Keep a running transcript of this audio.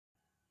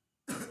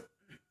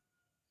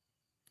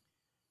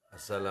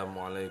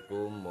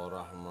Assalamualaikum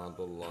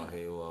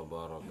warahmatullahi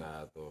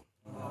wabarakatuh.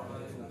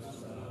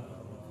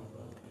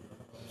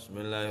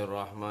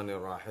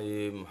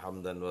 Bismillahirrahmanirrahim.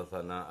 Hamdan wa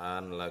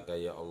thana'an laka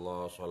ya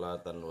Allah,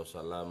 salatan wa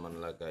salaman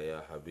laka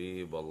ya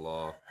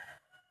Habiballah,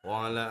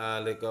 wa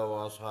ala alika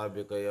wa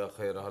ashabika ya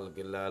khaira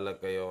halqillah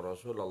laka ya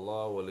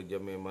Rasulullah, wa li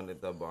jami' man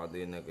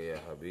itaba'adinaka ya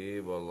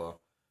Habiballah.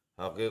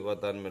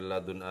 Haqiqatan min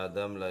ladun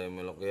Adam la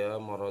yamil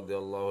qiyamah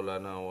radiyallahu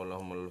lana wa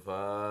lahumul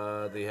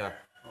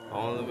Fatihah.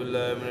 A'udzu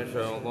billahi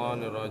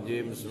minasyaitonir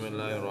rajim.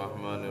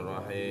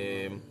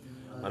 Bismillahirrahmanirrahim.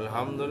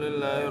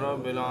 Alhamdulillahi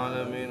rabbil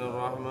alamin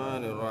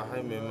arrahmanir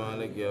rahim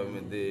maliki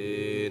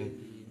yaumiddin.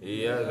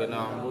 Iyyaka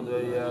na'budu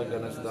wa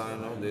iyyaka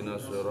nasta'in ihdinas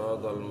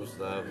siratal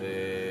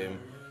mustaqim.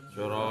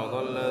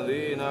 Siratal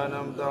ladzina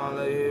an'amta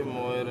 'alaihim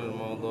ghairil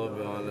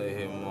maghdubi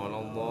 'alaihim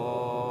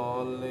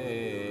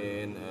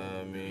waladdallin.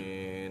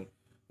 Amin.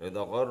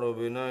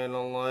 لتقربنا إلى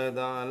الله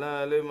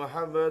تعالى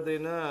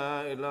لمحبتنا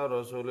إلى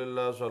رسول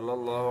الله صلى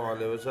الله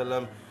عليه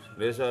وسلم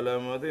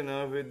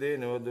لسلامتنا في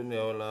الدين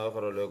والدنيا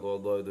والآخرة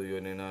لقضاء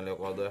ديوننا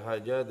لقضاء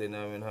حاجاتنا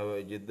من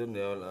هوائج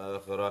الدنيا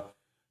والآخرة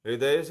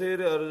لتيسير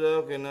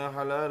أرزاقنا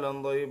حلالا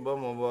طيبا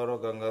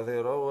مباركا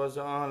كثيرا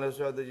وسعا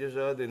لسعة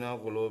جسادنا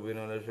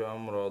قلوبنا لشفاء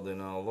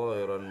أمراضنا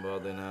ظاهرا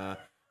باطنا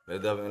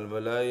لدفع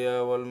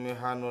البلايا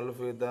والمحن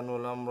والفتن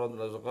والأمراض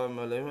الأسقام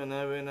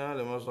لمنا بنا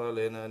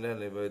لمصالحنا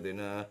لأهل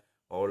بيتنا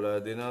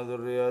أولادنا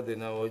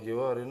ذرياتنا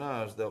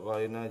وجوارنا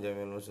أصدقائنا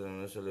جميع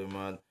المسلمين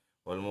والمسلمات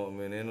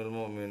والمؤمنين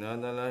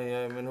والمؤمنات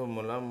الأحياء منهم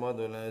والأموات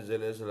والأعز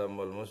الإسلام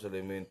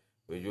والمسلمين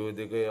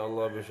بجودك يا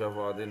الله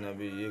بشفاعة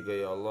نبيك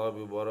يا الله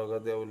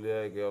ببركة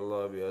أوليائك يا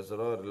الله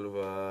بأسرار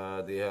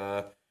الفاتحة.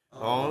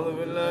 أعوذ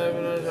بالله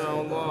من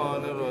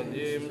الشيطان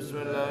الرجيم. بسم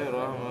الله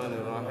الرحمن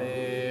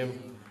الرحيم.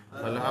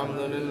 الحمد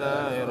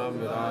لله رب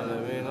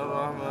العالمين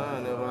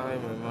الرحمن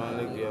الرحيم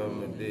مالك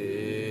يوم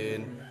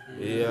الدين.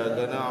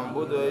 إياك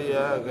نعبد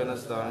وإياك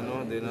نستعين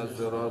اهدنا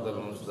الصراط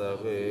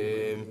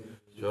المستقيم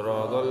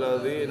صراط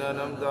الذين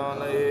أنعمت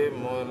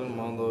عليهم غير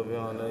المغضوب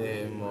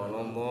عليهم ولا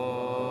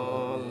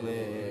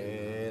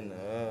الضالين.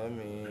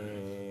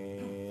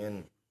 آمين.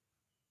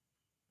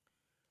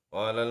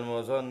 قال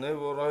المصنف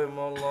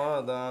رحمه الله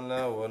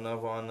تعالى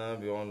ونفعنا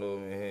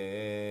بعلومه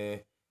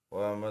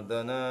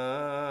وأمدنا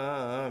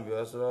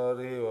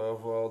بأسراره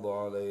وأفاض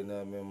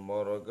علينا من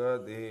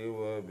بركاته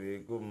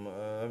وبكم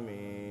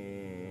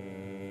آمين.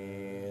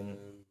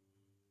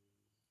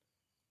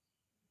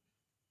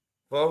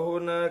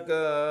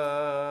 Fahunaka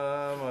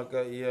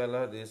maka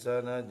ialah di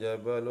sana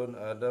jabalun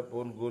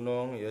adapun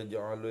gunung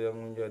yaj'alu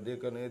yang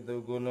menjadikan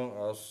itu gunung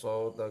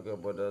as-sauta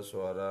kepada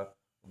suara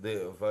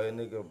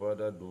dhi'faini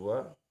kepada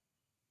dua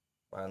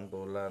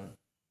pantulan.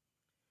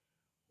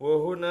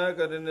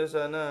 Wahunaka di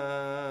sana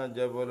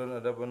jabalun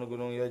adapun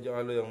gunung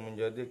yaj'alu yang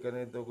menjadikan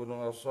itu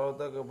gunung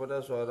as-sauta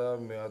kepada suara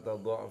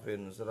mi'ata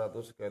dha'fin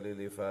 100 kali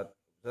lipat.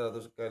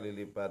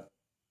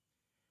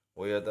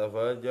 Wa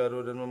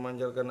yatafajaru dan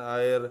memancarkan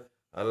air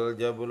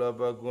al-jabul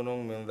apa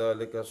gunung min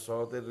dzalika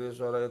as-sauti dari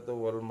suara itu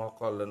wal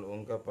maqal dan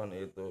ungkapan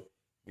itu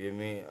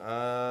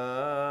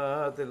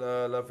bimi'atil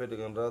alafi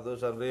dengan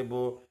ratusan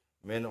ribu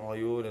min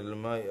uyunil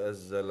ma'i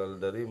az-zalal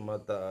dari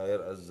mata air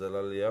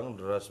az-zalal yang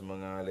deras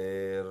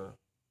mengalir.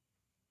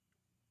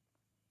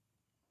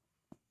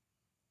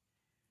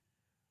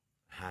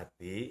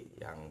 Hati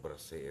yang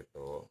bersih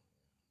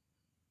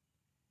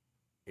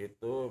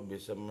itu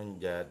bisa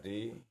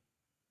menjadi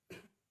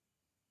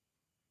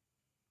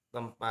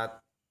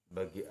tempat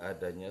bagi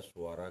adanya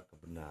suara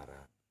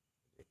kebenaran.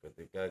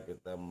 Ketika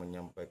kita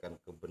menyampaikan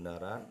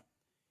kebenaran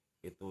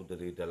itu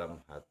dari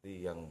dalam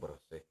hati yang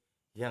bersih,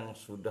 yang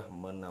sudah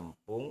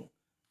menampung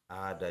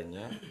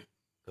adanya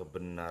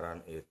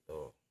kebenaran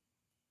itu.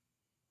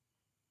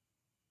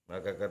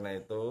 Maka karena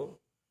itu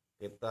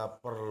kita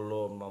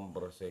perlu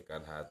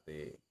membersihkan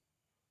hati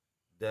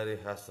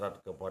dari hasrat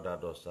kepada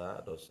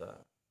dosa-dosa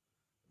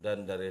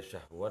dan dari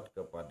syahwat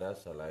kepada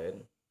selain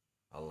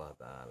Allah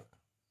Ta'ala.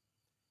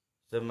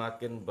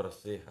 Semakin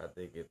bersih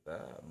hati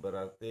kita,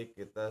 berarti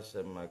kita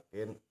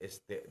semakin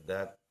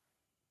istiqdad.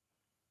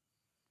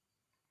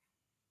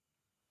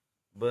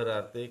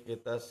 Berarti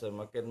kita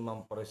semakin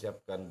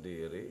mempersiapkan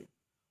diri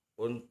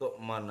untuk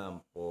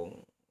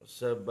menampung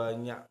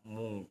sebanyak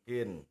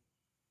mungkin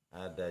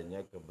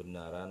adanya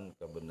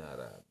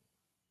kebenaran-kebenaran.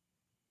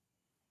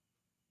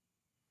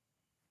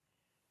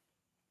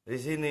 Di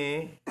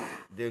sini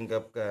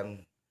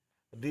diungkapkan,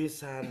 di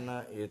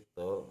sana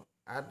itu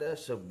ada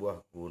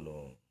sebuah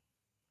gunung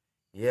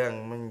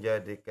yang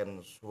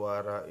menjadikan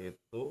suara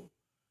itu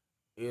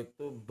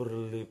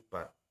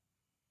berlipat.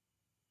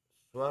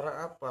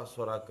 Suara apa?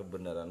 Suara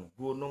kebenaran.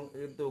 Gunung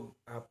itu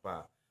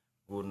apa?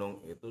 Gunung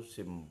itu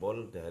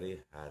simbol dari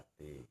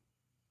hati.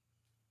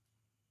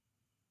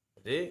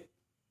 Jadi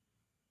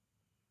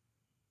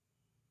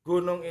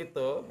gunung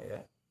itu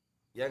ya,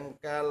 yang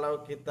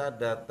kalau kita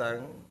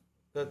datang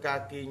ke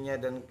kakinya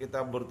dan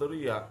kita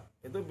berteriak,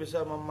 itu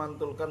bisa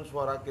memantulkan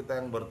suara kita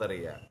yang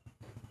berteriak.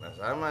 Nah,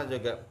 sama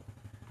juga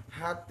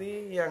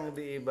hati yang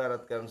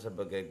diibaratkan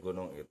sebagai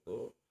gunung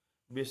itu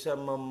bisa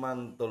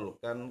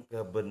memantulkan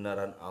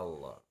kebenaran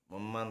Allah,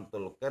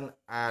 memantulkan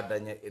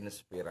adanya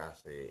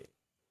inspirasi,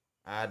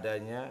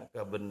 adanya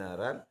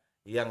kebenaran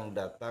yang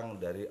datang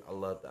dari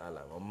Allah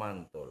Ta'ala,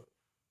 memantul.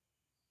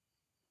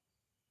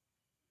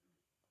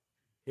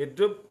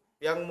 Hidup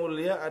yang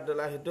mulia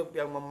adalah hidup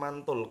yang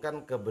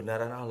memantulkan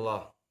kebenaran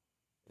Allah.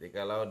 Jadi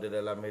kalau di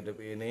dalam hidup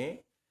ini,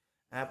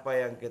 apa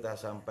yang kita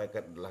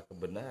sampaikan adalah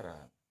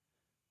kebenaran,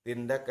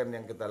 tindakan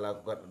yang kita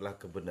lakukan adalah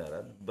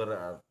kebenaran,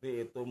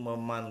 berarti itu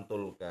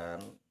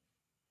memantulkan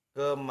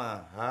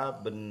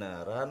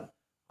kemahabenaran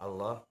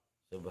Allah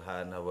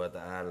Subhanahu wa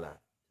Ta'ala.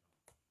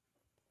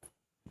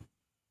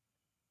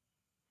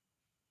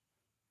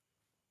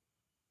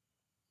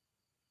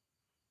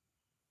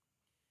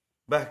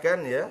 Bahkan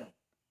ya,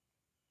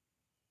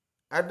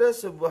 ada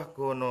sebuah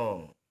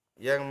gunung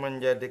yang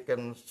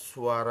menjadikan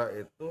suara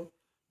itu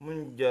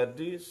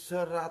menjadi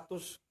 100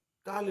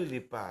 kali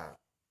lipat.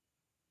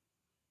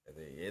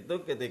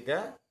 Yaitu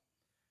ketika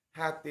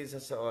hati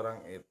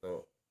seseorang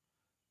itu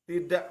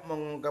tidak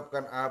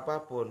mengungkapkan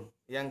apapun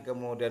yang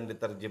kemudian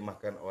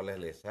diterjemahkan oleh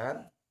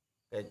lisan,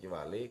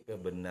 kecuali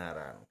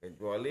kebenaran,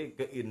 kecuali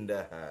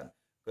keindahan,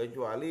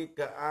 kecuali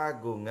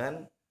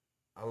keagungan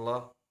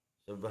Allah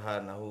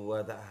Subhanahu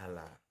wa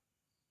Ta'ala.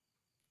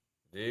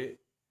 Jadi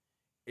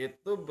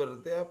itu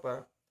berarti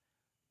apa?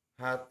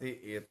 Hati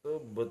itu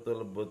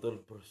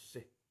betul-betul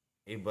bersih,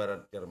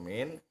 ibarat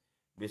cermin,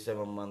 bisa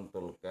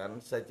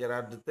memantulkan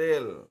secara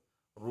detail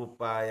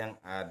rupa yang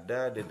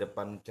ada di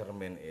depan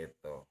cermin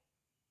itu.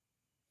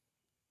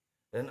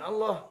 Dan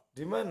Allah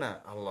di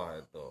mana? Allah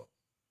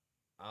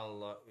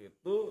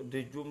itu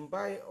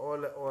dijumpai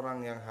oleh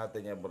orang yang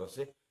hatinya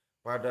bersih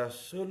pada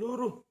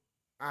seluruh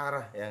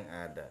arah yang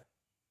ada.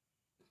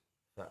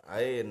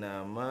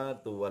 Fa'aina ma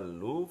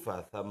tuwallu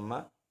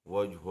fathamma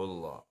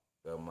wajhullah.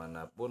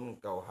 Kemanapun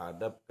kau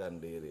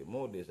hadapkan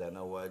dirimu, di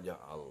sana wajah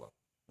Allah.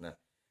 Nah,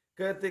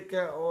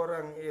 ketika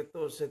orang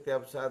itu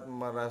setiap saat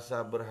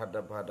merasa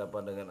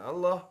berhadapan-hadapan dengan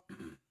Allah,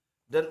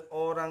 dan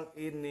orang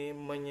ini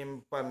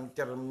menyimpan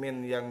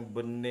cermin yang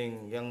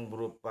bening, yang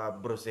berupa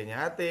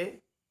bersihnya hati,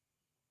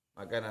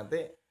 maka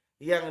nanti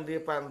yang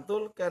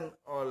dipantulkan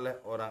oleh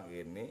orang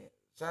ini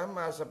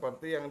sama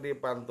seperti yang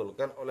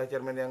dipantulkan oleh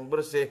cermin yang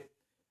bersih,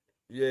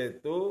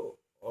 yaitu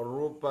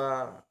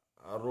rupa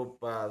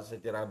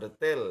secara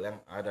detail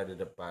yang ada di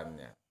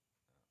depannya.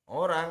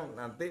 Orang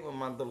nanti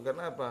memantulkan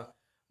apa?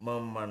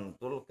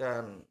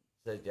 Memantulkan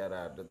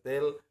secara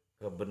detail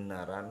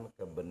kebenaran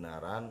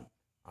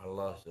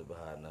Allah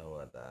Subhanahu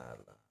wa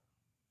Ta'ala.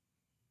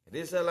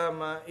 Jadi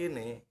selama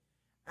ini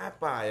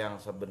apa yang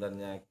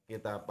sebenarnya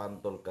kita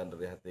pantulkan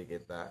dari hati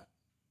kita?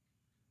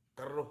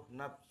 Keruh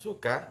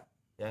nafsukah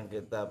yang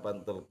kita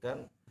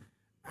pantulkan,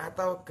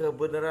 atau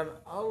kebenaran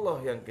Allah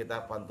yang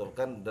kita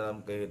pantulkan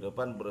dalam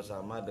kehidupan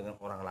bersama dengan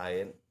orang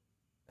lain?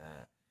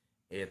 Nah,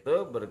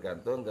 itu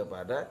bergantung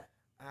kepada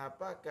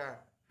apakah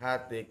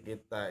hati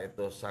kita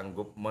itu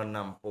sanggup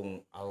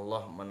menampung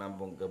Allah,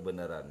 menampung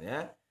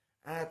kebenarannya,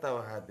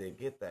 atau hati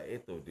kita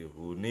itu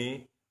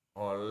dihuni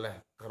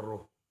oleh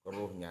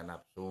keruhnya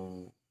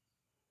nafsu.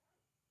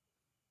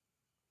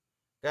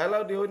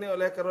 Kalau dihuni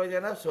oleh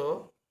keruhnya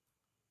nafsu,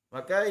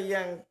 maka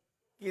yang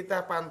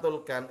kita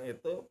pantulkan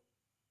itu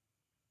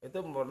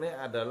murni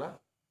adalah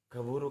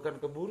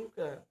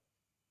keburukan-keburukan.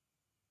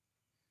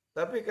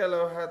 Tapi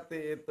kalau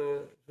hati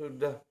itu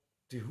sudah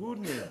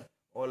dihuni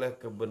oleh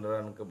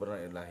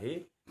kebenaran-kebenaran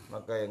ilahi,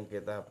 maka yang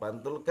kita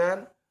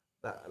pantulkan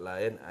tak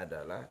lain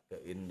adalah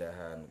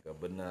keindahan,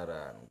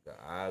 kebenaran,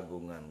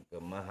 keagungan,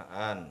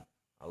 kemahaan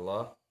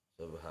Allah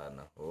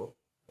Subhanahu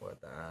wa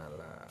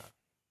Ta'ala.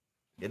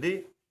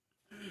 Jadi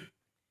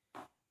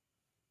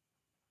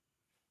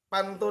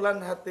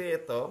pantulan hati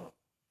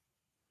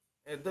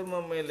itu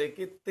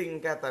memiliki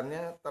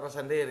tingkatannya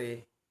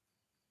tersendiri.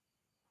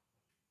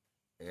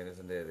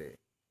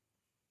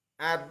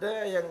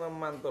 Ada yang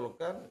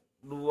memantulkan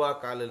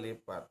 2 kali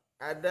lipat,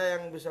 ada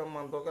yang bisa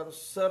memantulkan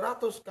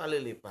 100 kali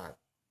lipat.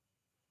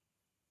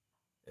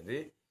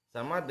 Jadi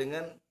sama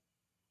dengan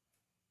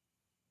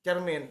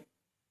cermin.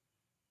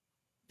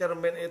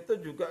 Cermin itu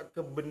juga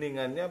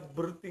kebeningannya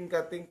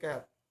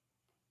bertingkat-tingkat.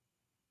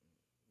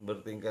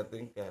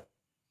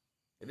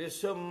 Jadi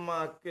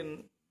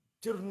semakin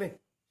jernih,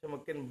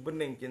 semakin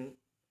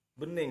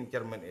bening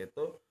cermin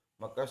itu,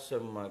 maka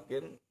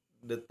semakin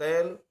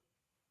detail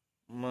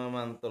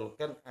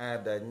memantulkan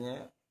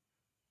adanya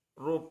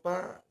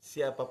rupa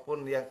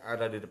siapapun yang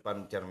ada di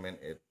depan cermin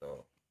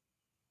itu.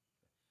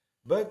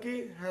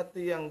 Bagi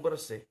hati yang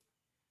bersih,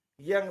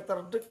 yang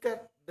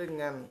terdekat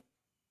dengan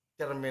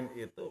cermin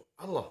itu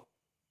Allah.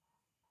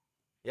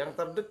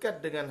 Yang terdekat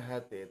dengan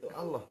hati itu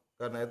Allah.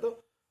 Karena itu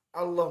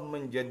Allah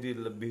menjadi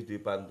lebih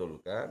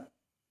dipantulkan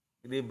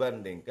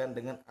dibandingkan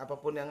dengan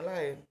apapun yang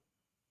lain.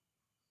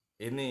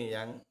 Ini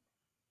yang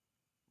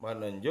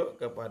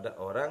menunjuk kepada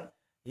orang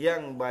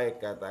yang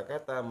baik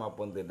kata-kata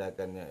maupun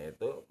tindakannya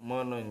itu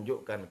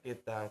menunjukkan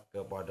kita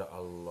kepada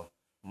Allah,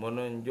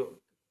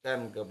 menunjukkan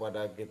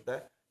kepada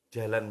kita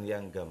jalan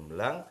yang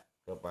gamblang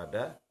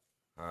kepada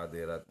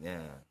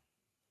hadiratnya.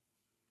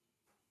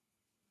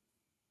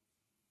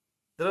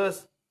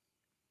 Terus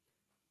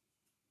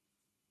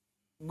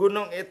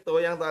gunung itu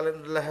yang tak lain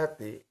adalah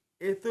hati,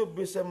 itu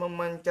bisa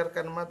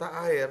memancarkan mata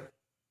air.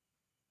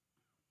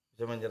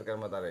 Bisa memancarkan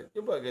mata air.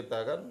 Coba kita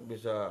kan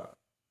bisa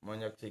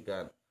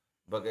menyaksikan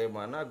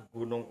bagaimana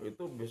gunung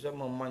itu bisa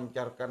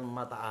memancarkan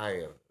mata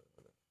air.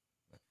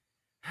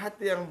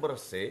 Hati yang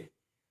bersih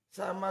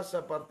sama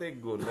seperti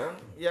gunung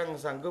yang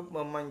sanggup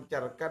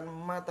memancarkan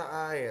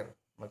mata air.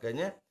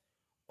 Makanya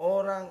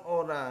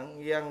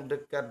orang-orang yang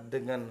dekat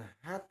dengan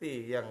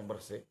hati yang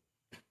bersih,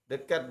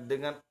 dekat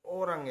dengan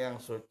orang yang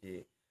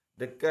suci,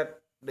 dekat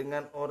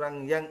dengan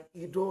orang yang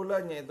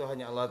idolanya itu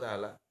hanya Allah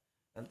Ta'ala,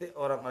 nanti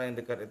orang-orang yang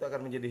dekat itu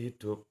akan menjadi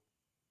hidup.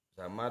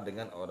 Sama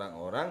dengan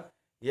orang-orang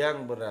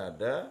yang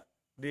berada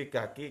di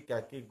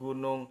kaki-kaki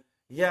gunung,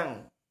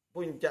 yang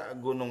puncak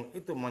gunung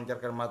itu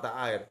memancarkan mata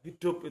air,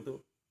 hidup itu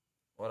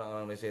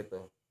orang-orang di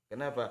situ.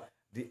 Kenapa?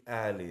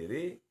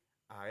 Dialiri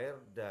air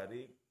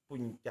dari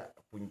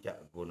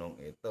puncak-puncak gunung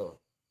itu.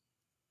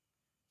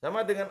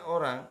 Sama dengan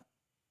orang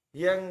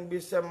yang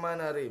bisa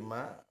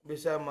menerima,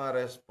 bisa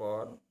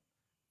merespon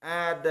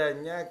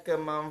adanya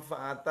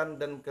kemanfaatan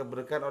dan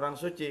keberkahan orang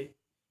suci.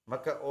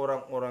 Maka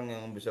orang-orang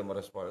yang bisa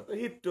merespon itu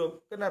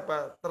hidup.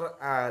 Kenapa?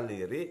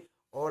 Teraliri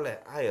oleh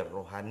air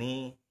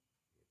rohani.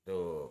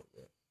 Itu.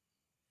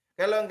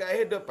 Kalau nggak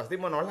hidup pasti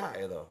menolak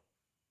itu.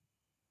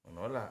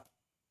 Menolak.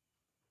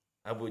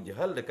 Abu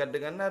Jahal dekat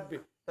dengan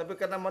Nabi, tapi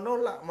karena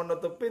menolak,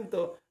 menutup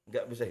pintu,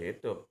 nggak bisa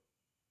hidup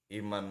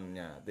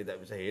imannya, tidak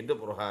bisa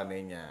hidup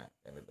rohaninya.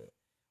 Kan itu.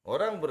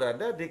 Orang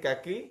berada di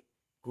kaki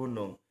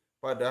gunung,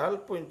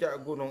 padahal puncak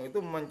gunung itu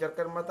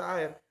memancarkan mata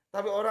air,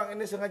 tapi orang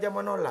ini sengaja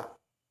menolak.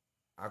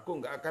 Aku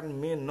nggak akan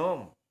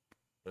minum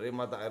dari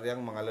mata air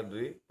yang mengalir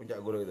dari puncak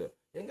gunung itu.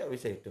 Ya nggak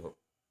bisa hidup.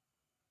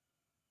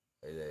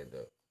 Nggak bisa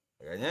hidup.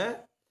 Makanya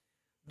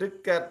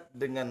dekat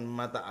dengan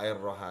mata air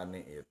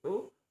rohani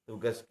itu,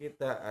 tugas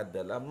kita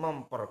adalah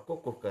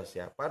memperkukuh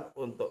kesiapan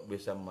untuk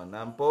bisa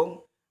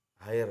menampung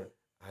air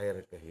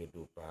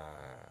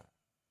kehidupan.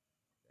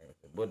 Yang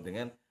disebut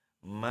dengan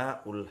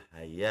ma'ul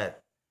hayat,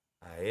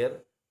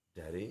 air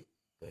dari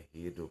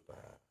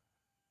kehidupan.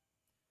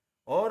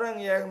 Orang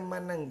yang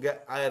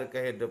menenggak air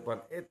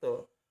kehidupan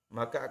itu,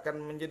 maka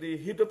akan menjadi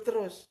hidup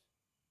terus.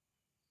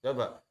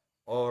 Coba,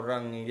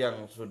 orang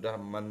yang sudah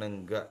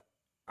menenggak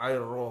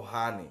air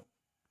rohani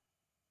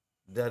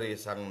dari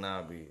sang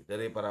nabi,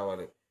 dari para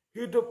wali,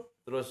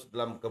 hidup terus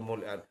dalam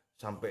kemuliaan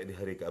sampai di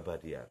hari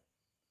keabadian.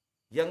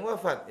 Yang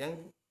wafat, yang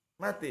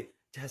mati,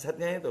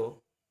 jasadnya itu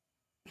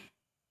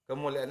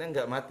kemuliaannya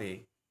nggak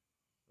mati,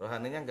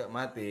 rohaninya nggak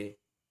mati.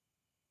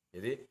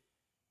 Jadi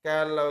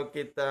kalau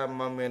kita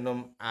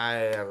meminum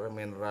air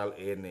mineral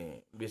ini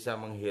bisa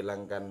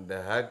menghilangkan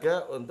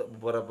dahaga untuk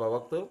beberapa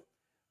waktu,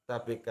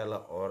 tapi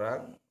kalau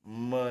orang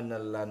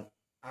menelan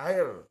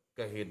air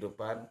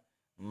kehidupan,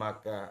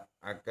 maka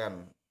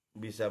akan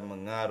bisa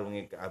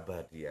mengarungi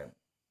keabadian.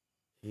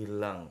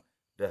 Hilang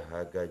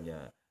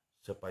dahaganya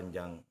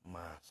sepanjang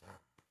masa.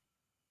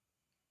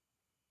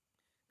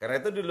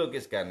 Karena itu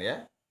dilukiskan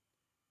ya,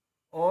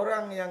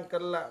 orang yang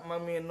kelak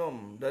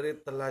meminum dari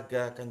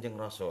telaga Kanjeng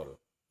Rasul,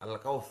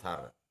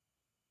 Al-Kautsar,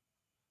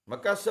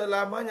 maka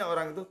selamanya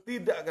orang itu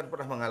tidak akan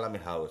pernah mengalami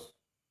haus.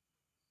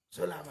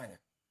 Selamanya.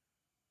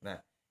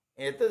 Nah,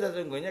 itu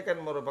sesungguhnya kan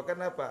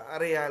merupakan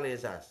apa?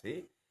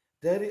 Realisasi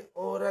dari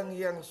orang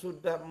yang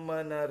sudah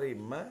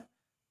menerima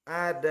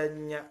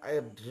adanya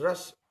air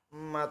deras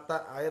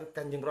mata air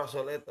Kanjeng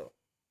Rasul itu.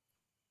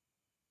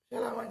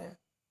 Selamanya.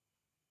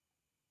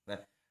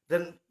 Nah,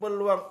 dan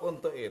peluang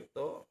untuk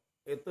itu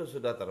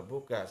sudah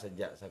terbuka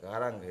sejak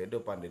sekarang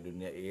kehidupan di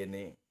dunia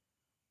ini.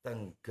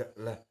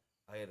 Tenggaklah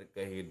air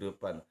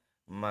kehidupan,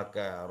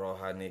 maka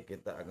rohani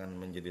kita akan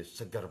menjadi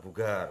segar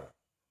bugar.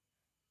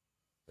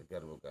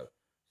 Segar bugar.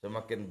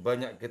 Semakin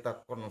banyak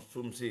kita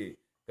konsumsi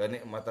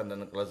kenikmatan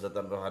dan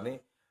kelezatan rohani,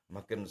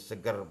 makin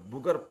segar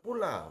bugar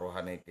pula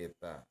rohani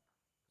kita.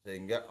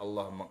 Sehingga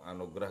Allah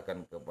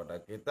menganugerahkan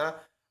kepada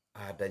kita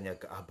adanya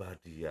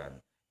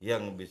keabadian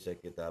yang bisa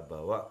kita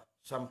bawa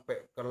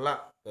sampai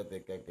kelak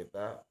ketika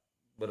kita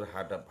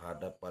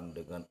berhadap-hadapan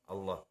dengan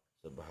Allah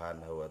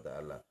Subhanahu wa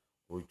taala.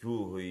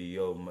 Wujuhu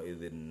yawma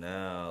idzin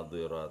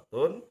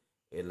nadhiratun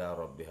ila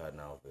rabbiha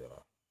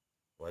nadhirah.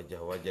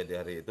 Wajah-wajah di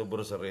hari itu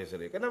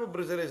berseri-seri. Kenapa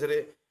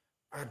berseri-seri?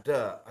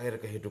 Ada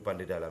air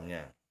kehidupan di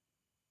dalamnya.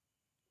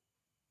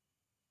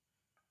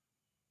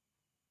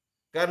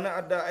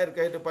 Karena ada air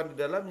kehidupan di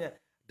dalamnya,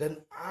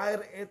 dan air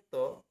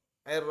itu,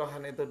 air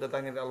rohani itu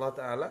datangnya dari Allah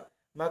Ta'ala,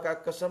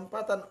 maka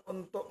kesempatan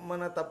untuk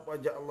menatap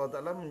wajah Allah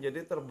Ta'ala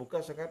menjadi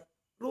terbuka sangat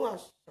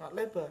luas, sangat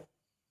lebar.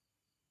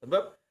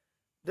 Sebab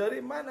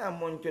dari mana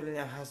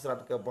munculnya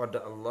hasrat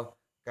kepada Allah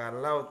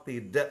kalau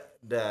tidak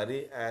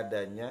dari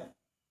adanya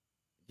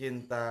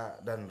cinta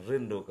dan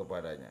rindu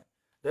kepadanya?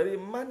 Dari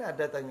mana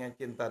datangnya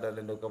cinta dan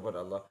rindu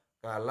kepada Allah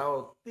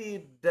kalau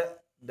tidak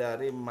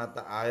dari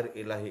mata air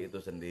ilahi itu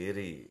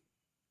sendiri?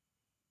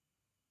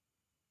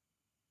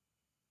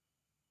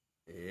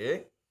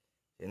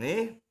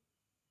 Ini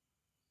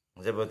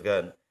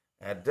disebutkan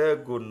ada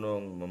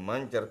gunung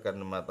memancarkan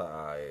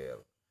mata air.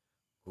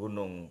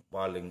 Gunung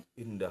paling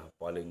indah,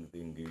 paling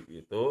tinggi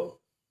itu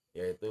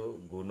yaitu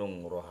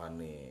gunung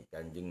rohani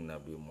Kanjeng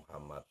Nabi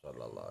Muhammad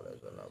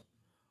SAW.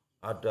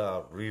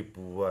 Ada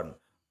ribuan,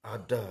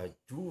 ada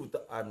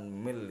jutaan,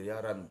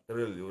 miliaran,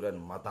 triliunan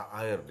mata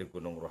air di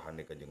gunung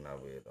rohani Kanjeng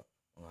Nabi itu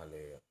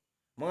mengalir.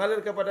 Mengalir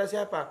kepada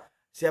siapa?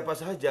 Siapa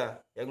saja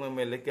yang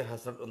memiliki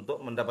hasrat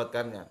untuk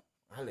mendapatkannya,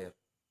 mengalir.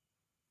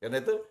 Karena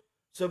itu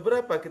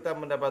seberapa kita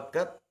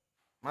mendapatkan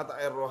mata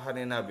air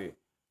rohani Nabi,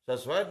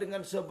 sesuai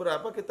dengan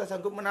seberapa kita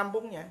sanggup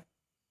menampungnya.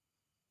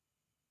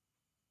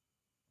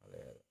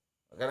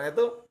 Karena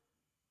itu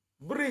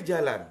beri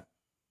jalan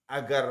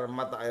agar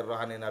mata air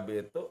rohani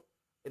Nabi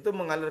itu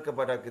mengalir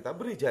kepada kita,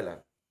 beri jalan.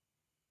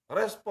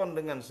 Respon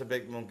dengan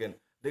sebaik mungkin,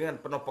 dengan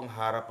penuh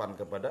pengharapan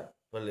kepada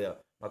beliau,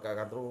 maka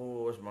akan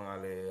terus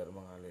mengalir.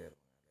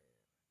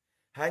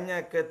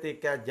 Hanya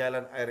ketika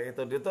jalan air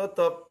itu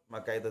ditutup,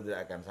 maka itu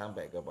tidak akan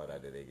sampai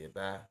kepada diri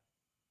kita.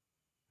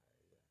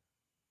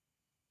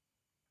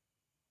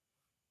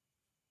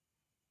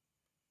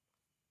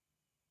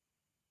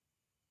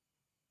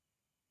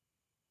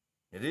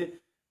 Jadi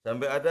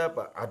sampai ada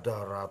apa?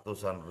 Ada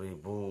ratusan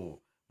ribu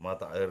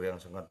mata air yang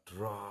sangat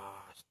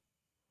deras.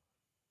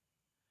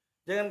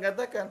 Jangan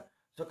katakan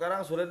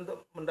sekarang sulit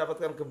untuk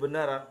mendapatkan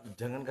kebenaran.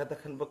 Jangan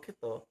katakan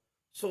begitu.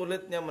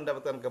 Sulitnya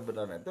mendapatkan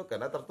kebenaran itu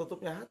karena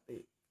tertutupnya hati.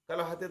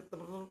 Kalau hati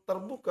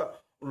terbuka,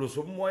 lu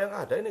semua yang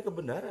ada ini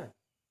kebenaran.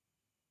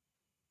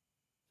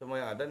 Semua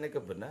yang ada ini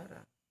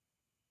kebenaran.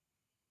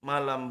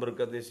 Malam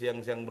berganti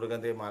siang, siang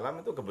berganti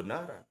malam itu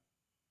kebenaran.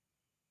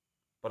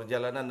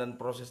 Perjalanan dan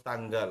proses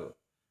tanggal.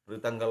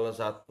 Dari tanggal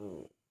 1,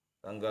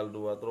 tanggal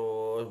 2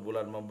 terus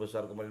bulan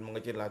membesar kemudian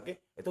mengecil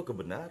lagi, itu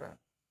kebenaran.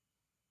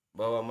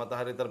 Bahwa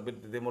matahari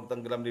terbit di timur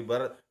tenggelam di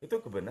barat, itu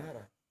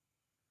kebenaran.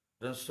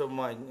 Dan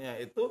semuanya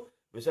itu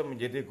bisa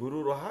menjadi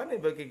guru rohani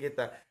bagi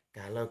kita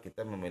kalau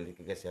kita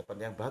memiliki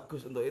kesiapan yang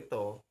bagus untuk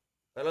itu.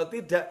 Kalau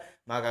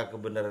tidak, maka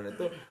kebenaran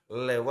itu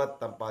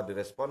lewat tanpa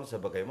direspon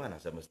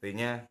sebagaimana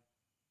semestinya.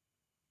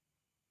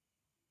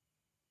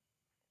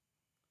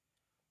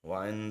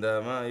 Wa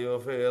indama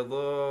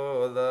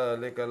yufidu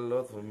dzalikal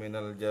lutf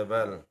minal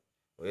jabal.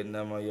 Wa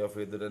innama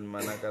yufidu, dan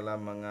manakala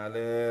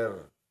mengalir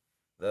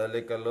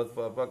dzalikal lutf,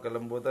 apa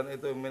kelembutan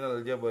itu,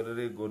 minal jabal,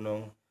 dari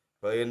gunung.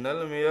 Fa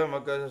innal miyah,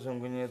 maka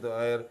sesungguhnya itu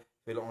air,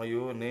 fil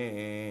uyuni,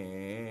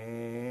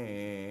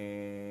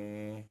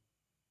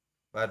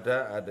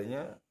 pada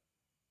adanya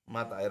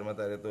mata air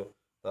itu,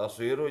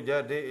 taswiru,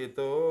 jadi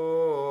itu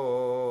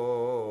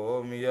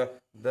miyah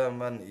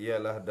daman,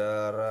 ialah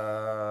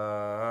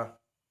darah.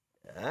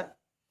 Ya.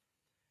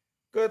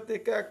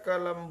 Ketika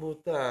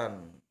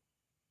kelembutan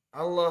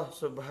Allah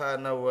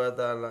Subhanahu wa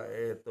taala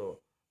itu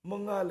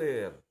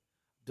mengalir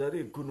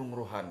dari gunung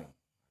rohani,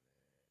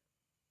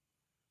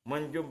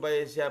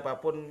 menjumpai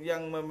siapapun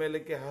yang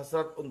memiliki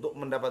hasrat untuk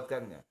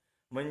mendapatkannya,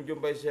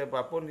 menjumpai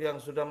siapapun yang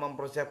sudah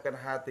mempersiapkan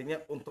hatinya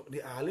untuk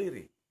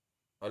dialiri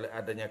oleh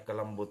adanya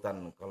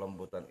kelembutan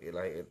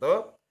ilahi itu,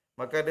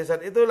 maka di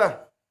saat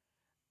itulah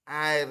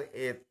air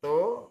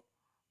itu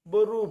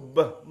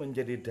berubah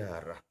menjadi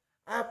darah.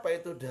 Apa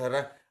itu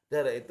darah?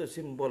 Darah itu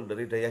simbol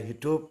dari daya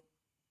hidup.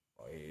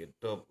 Oh,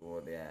 hidup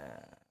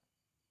kemudian.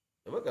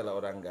 Coba kalau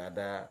orang nggak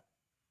ada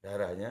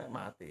darahnya,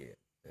 mati.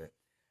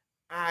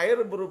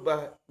 Air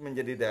berubah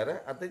menjadi darah,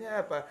 artinya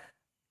apa?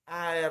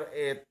 Air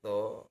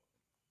itu,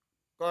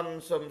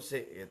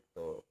 konsumsi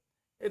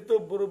itu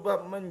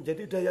berubah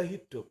menjadi daya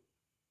hidup.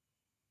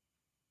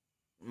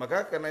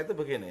 Maka karena itu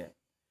begini ya.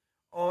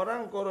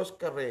 Orang kurus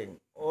kering,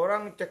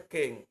 orang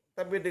ceking,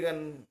 tapi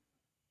dengan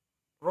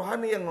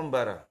rohani yang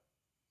membara,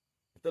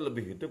 itu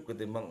lebih hidup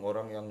ketimbang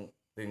orang yang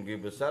tinggi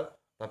besar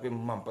tapi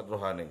mampet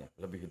rohaninya.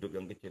 Lebih hidup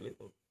yang kecil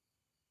itu.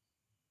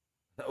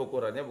 Nah,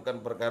 ukurannya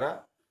bukan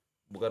perkara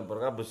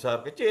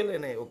besar kecil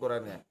ini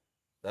ukurannya,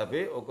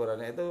 tapi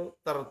ukurannya itu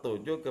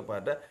tertuju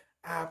kepada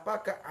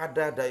apakah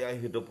ada daya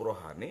hidup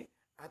rohani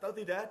atau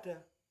tidak ada.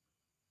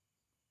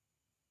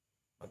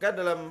 Maka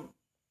dalam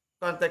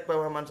konteks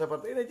pemahaman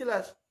seperti ini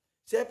jelas,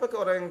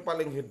 siapakah orang yang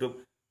paling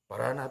hidup?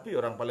 Para nabi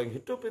orang paling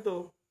hidup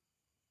itu.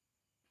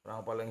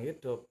 Orang paling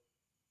hidup.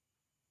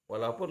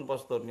 Walaupun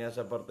posturnya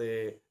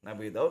seperti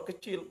Nabi Daud,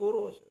 kecil,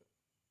 kurus.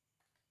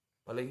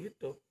 Paling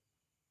hidup.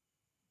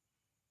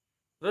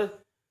 Terus,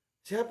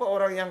 siapa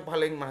orang yang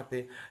paling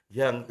mati?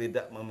 Yang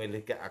tidak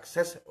memiliki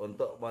akses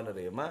untuk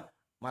menerima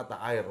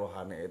mata air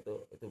rohani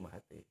itu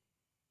mati.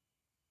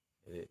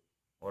 Jadi,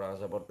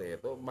 orang seperti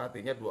itu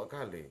matinya 2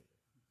 kali.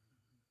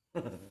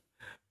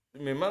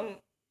 Memang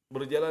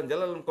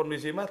berjalan-jalan dalam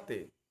kondisi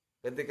mati.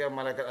 Ketika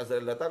malaikat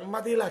Azrail datang,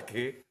 mati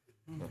lagi.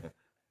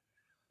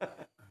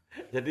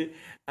 Jadi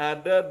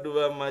ada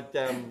 2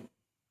 macam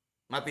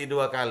mati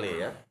 2 kali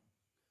ya.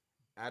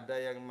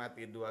 Ada yang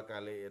mati 2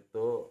 kali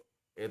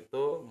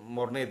itu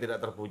murni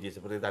tidak terpuji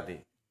seperti tadi.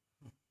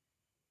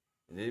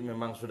 Jadi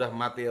memang sudah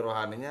mati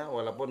rohaninya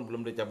walaupun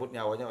belum dicabut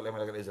nyawanya oleh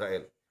malaikat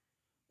Israel.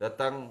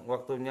 Datang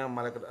waktunya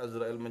malaikat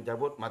Azrail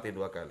mencabut, mati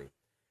 2 kali.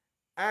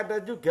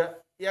 Ada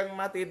juga yang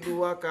mati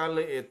 2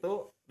 kali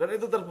itu dan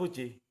itu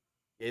terpuji,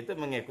 yaitu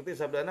mengikuti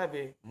sabda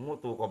Nabi,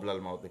 mutu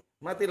qoblal mauti.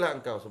 Matilah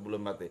engkau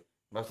sebelum mati.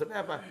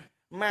 Maksudnya apa?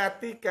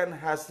 Matikan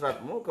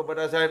hasratmu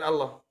kepada selain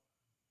Allah.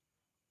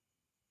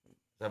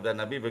 Sabda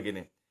Nabi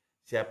begini,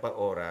 siapa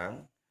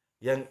orang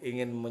yang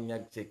ingin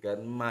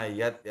menyaksikan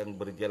mayat yang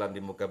berjalan di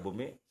muka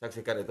bumi,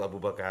 saksikan itu Abu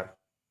Bakar.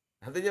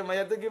 Artinya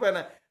mayat itu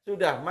gimana?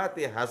 Sudah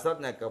mati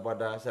hasratnya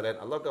kepada selain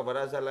Allah,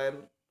 kepada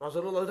selain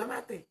Rasulullah, sudah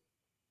mati.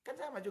 Kan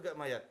sama juga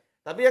mayat.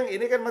 Tapi yang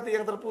ini kan mati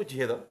yang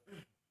terpuji itu.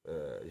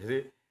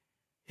 Jadi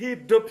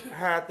hidup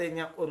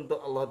hatinya untuk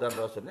Allah dan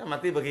Rasulnya,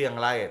 mati bagi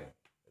yang lain.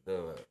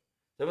 Itu.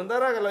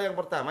 Sementara kalau yang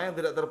pertama yang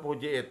tidak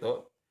terpuji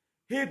itu,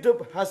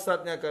 hidup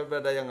hasratnya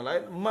kepada yang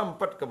lain,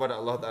 mampet kepada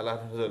Allah Ta'ala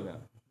Rasulnya.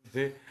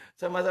 Jadi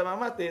sama-sama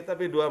mati,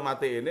 tapi dua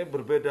mati ini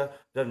berbeda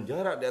dan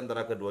jarak di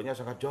antara keduanya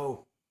sangat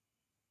jauh.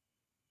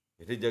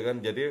 Jadi jangan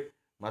jadi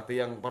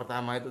mati yang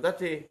pertama itu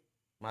tadi,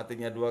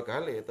 matinya dua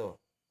kali itu.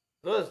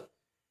 Terus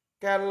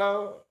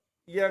kalau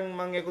yang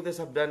mengikuti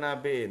sabda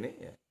Nabi ini,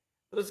 ya,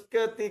 terus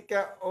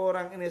ketika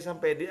orang ini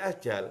sampai di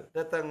ajal,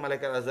 datang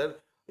malaikat azal,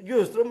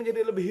 justru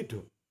menjadi lebih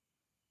hidup.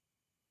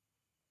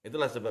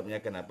 Itulah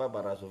sebabnya kenapa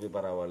para sufi,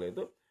 para wali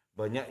itu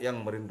banyak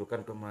yang merindukan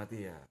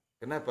kematian.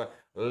 Kenapa?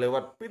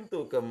 Lewat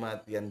pintu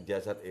kematian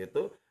jasad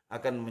itu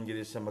akan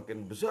menjadi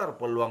semakin besar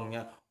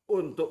peluangnya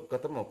untuk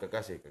ketemu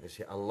kekasih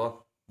Allah,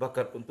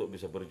 bahkan untuk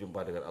bisa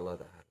berjumpa dengan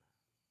Allah Ta'ala.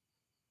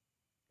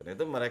 Karena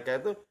itu mereka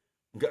itu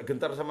nggak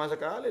gentar sama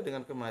sekali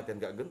dengan kematian,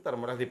 nggak gentar,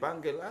 malah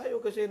dipanggil,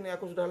 ayo ke sini,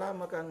 aku sudah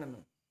lama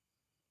kangen.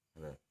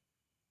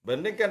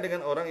 Bandingkan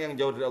dengan orang yang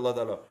jauh dari Allah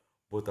Ta'ala,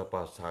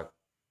 betapa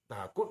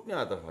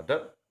takutnya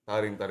terhadap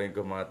taring-taring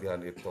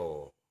kematian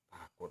itu.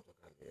 Takut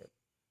sekali.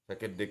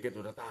 Sakit dikit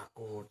sudah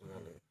takut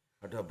sekali.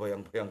 Ada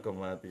bayang-bayang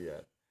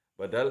kematian.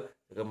 Padahal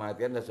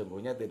kematian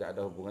sesungguhnya tidak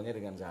ada hubungannya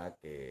dengan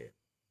sakit.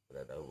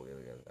 Tidak ada hubungannya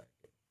dengan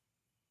sakit.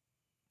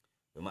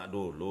 Cuma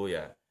dulu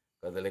ya,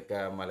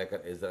 ketika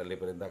malaikat Israel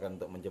diperintahkan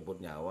untuk menjemput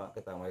nyawa,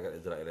 kata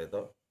malaikat Israel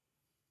itu,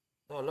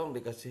 tolong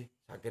dikasih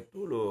sakit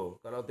dulu.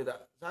 Kalau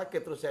tidak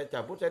sakit terus saya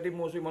cabut, saya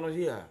dimusuhi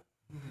manusia.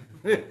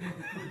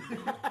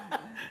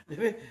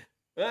 Jadi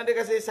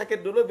dikasih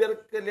sakit dulu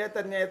biar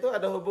kelihatannya itu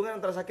ada hubungan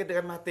antara sakit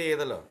dengan mati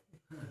itu loh.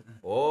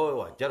 Oh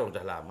wajar,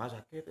 udah lama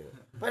sakit.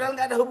 Padahal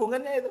nggak ada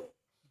hubungannya itu.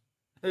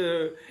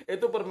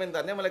 Itu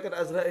permintaannya malaikat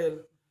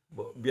Azrail.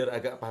 Biar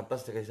agak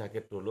pantas dikasih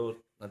sakit dulu,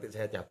 nanti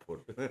saya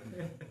cabut.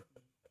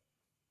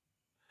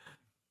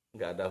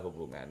 Nggak ada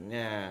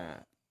hubungannya.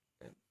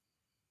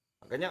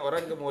 Makanya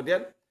orang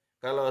kemudian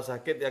kalau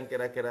sakit yang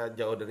kira-kira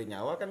jauh dari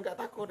nyawa kan nggak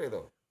takut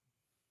itu.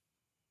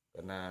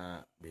 Karena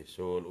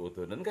bisul,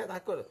 utunan nggak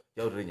takut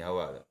jauh dari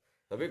nyawa.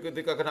 Tapi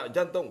ketika kena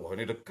jantung, wah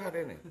ini dekat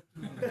ini.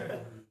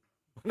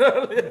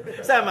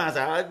 Sama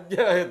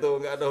saja itu,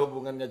 nggak ada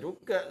hubungannya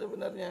juga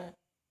sebenarnya.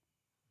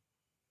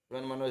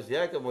 Cuman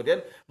manusia kemudian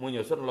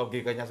menyusun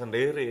logikanya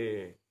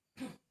sendiri.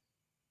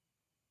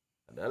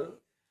 Padahal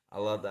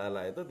Allah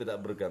Ta'ala itu tidak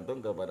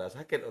bergantung kepada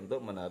sakit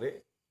untuk menarik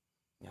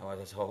nyawa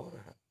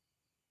seseorang.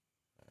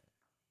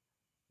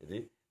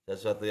 Jadi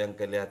sesuatu yang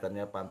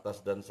kelihatannya pantas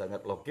dan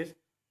sangat logis,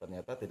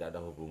 ternyata tidak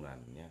ada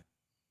hubungannya.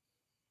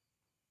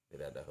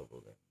 Tidak ada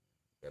hubungan.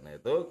 Karena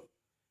itu,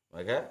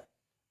 maka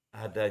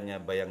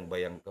adanya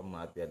bayang-bayang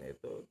kematian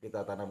itu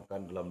kita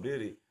tanamkan dalam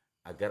diri.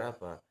 Agar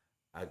apa?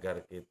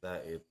 Agar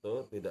kita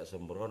itu tidak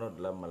sembrono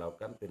dalam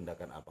melakukan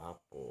tindakan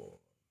apapun.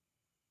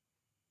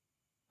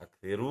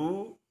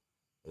 Akthiru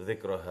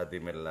zikra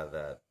hadimil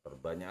ladzat.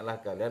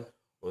 Perbanyaklah kalian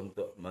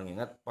untuk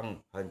mengingat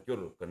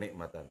penghancur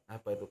kenikmatan.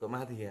 Apa itu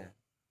kematian?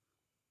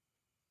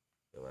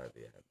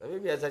 Kematian. Tapi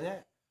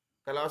biasanya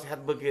kalau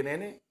sehat begini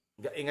nih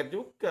nggak ingat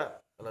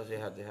juga kalau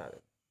sehat-sehat.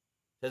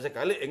 Saya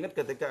sekali ingat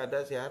ketika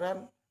ada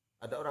siaran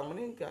ada orang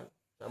meninggal,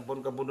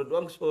 sampun kebunuh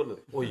doang sul.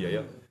 Oh iya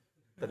ya,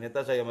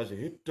 ternyata saya masih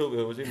hidup,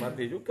 ya masih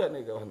mati juga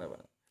nih kawan-kawan.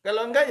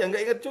 Kalau enggak ya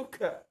enggak ingat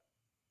juga.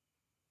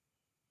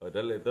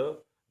 Padahal itu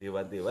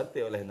diwanti-wanti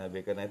oleh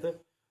Nabi, karena itu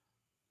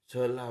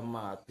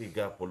selama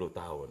 30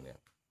 tahun ya.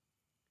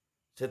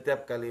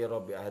 Setiap kali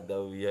Rabi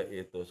Adawiyah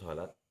itu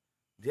sholat,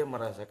 dia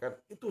merasakan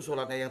itu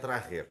sholatnya yang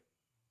terakhir.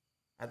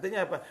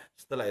 Artinya apa?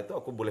 Setelah itu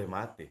aku boleh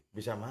mati,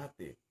 bisa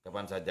mati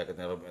kapan saja,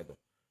 kata Rabi itu.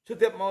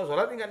 Setiap mau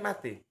sholat ingat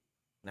mati.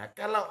 Nah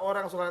kalau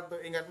orang sholat itu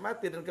ingat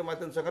mati dan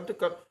kematian sangat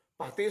dekat,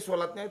 pasti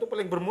sholatnya itu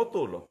paling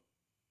bermutu loh.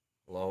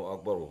 Allahu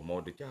Akbar,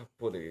 mau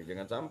dicabut ya.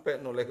 Jangan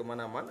sampai noleh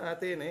kemana-mana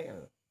hati ini.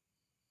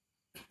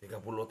 30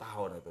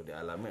 tahun itu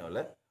dialami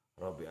oleh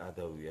Rabi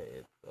Adawiyah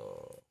itu.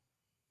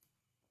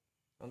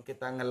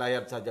 Kita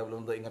ngelayat saja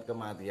belum tentu ingat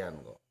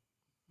kematian kok.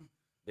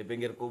 Di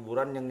pinggir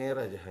kuburan nyengir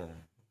aja.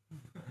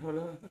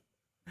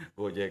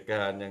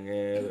 Gojekan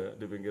nyengir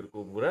di pinggir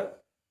kuburan,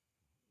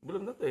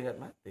 belum tentu ingat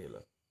mati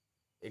loh.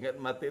 Ingat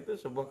mati itu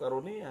sebuah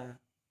karunia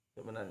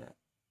sebenarnya.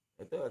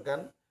 Itu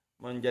akan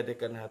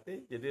menjadikan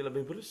hati jadi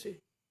lebih bersih.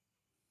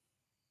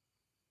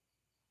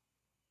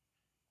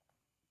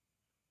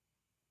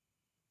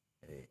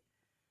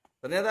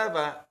 Ternyata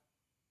apa?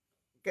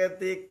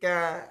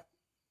 Ketika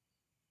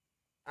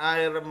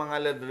air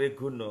mengalir dari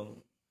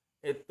gunung,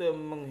 itu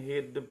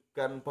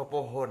menghidupkan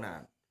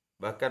pepohonan,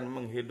 bahkan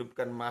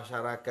menghidupkan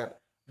masyarakat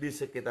di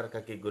sekitar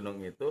kaki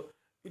gunung itu,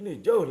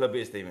 ini jauh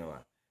lebih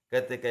istimewa.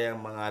 Ketika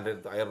yang mengalir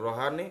itu air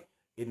rohani,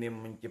 ini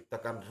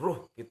menciptakan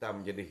ruh kita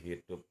menjadi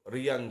hidup,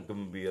 riang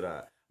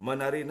gembira,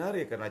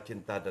 menari-nari karena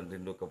cinta dan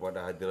rindu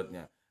kepada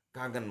hadiratnya,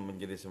 kangen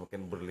menjadi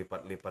semakin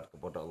berlipat-lipat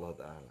kepada Allah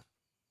Ta'ala.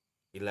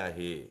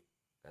 Ilahi,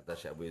 kata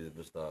Syekh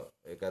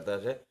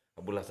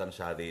Abdul Hasan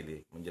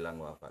Syadili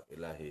menjelang wafat,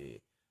 ilahi,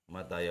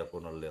 mata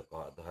yakunul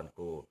liqa,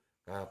 Tuhanku,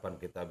 kapan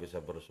kita bisa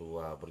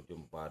bersua,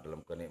 berjumpa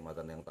dalam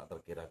kenikmatan yang tak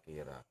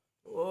terkira-kira.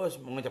 Terus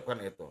mengucapkan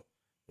itu,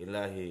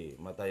 ilahi,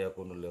 mata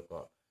yakunul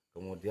liqa.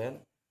 Kemudian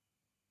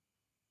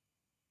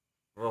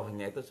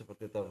rohnya itu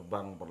seperti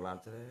terbang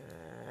perlahan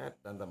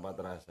dan tanpa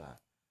terasa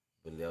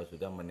beliau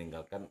sudah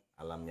meninggalkan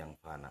alam yang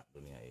fana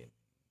dunia ini.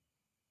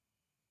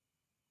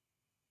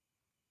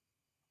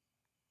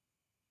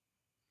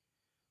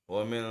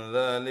 Wa min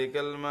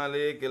dzalikal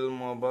malikil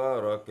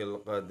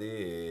mubarakil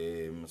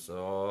qadim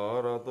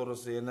sara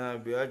tursina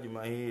bi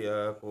ajmahi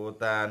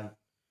yaqutan.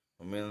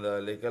 Wa min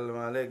dzalikal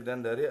malik, dan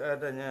dari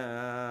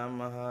adanya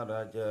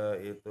maharaja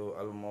itu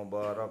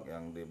al-mubarak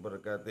yang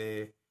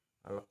diberkati,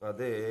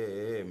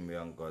 al-qadim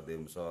yang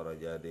qadim sara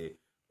jadi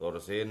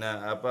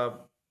tursina,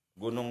 apa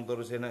gunung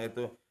Tursina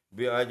itu,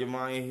 bi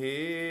ajmahi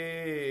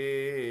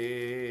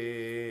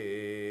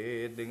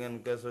dengan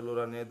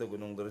keseluruhannya itu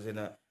gunung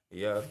Tursina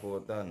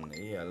yakutan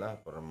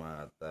ialah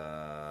permata.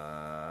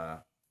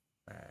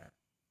 Nah,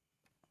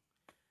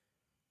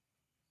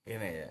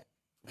 ini ya.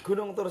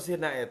 Gunung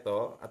Tursina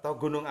itu atau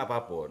gunung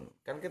apapun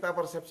kan kita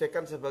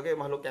persepsikan sebagai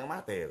makhluk yang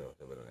mati itu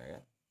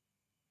sebenarnya kan.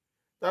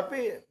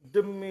 Tapi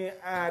demi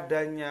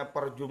adanya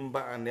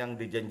perjumpaan yang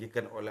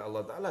dijanjikan oleh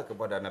Allah Ta'ala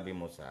kepada Nabi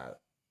Musa,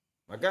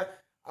 maka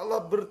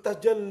Allah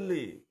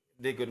bertajalli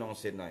di Gunung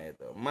Sinai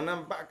itu,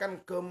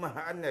 menampakkan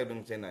kemahaannya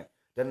Gunung Sinai,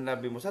 dan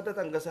Nabi Musa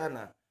datang ke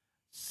sana.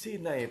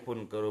 Sinai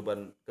pun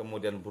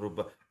kemudian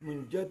berubah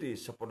menjadi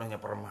sepenuhnya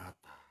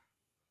permata.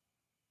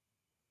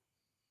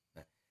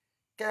 Nah,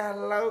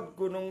 kalau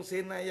Gunung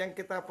Sinai yang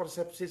kita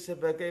persepsi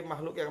sebagai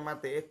makhluk yang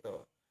mati itu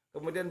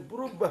kemudian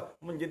berubah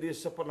menjadi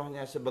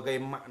sepenuhnya sebagai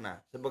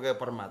makna, sebagai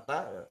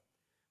permata,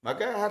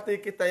 maka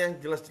hati kita yang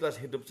jelas-jelas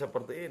hidup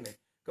seperti ini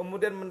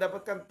kemudian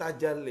mendapatkan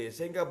tajalli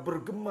sehingga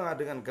bergema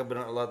dengan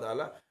kebenaran Allah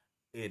Ta'ala,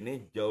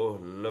 ini jauh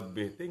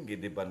lebih tinggi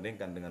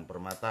dibandingkan dengan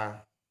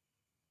permata.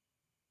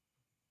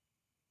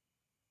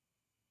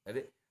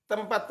 Jadi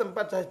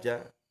tempat-tempat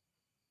saja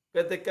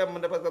ketika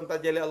mendapatkan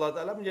tajalli Allah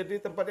Ta'ala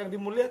menjadi tempat yang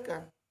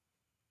dimuliakan.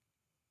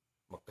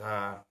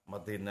 Mekah,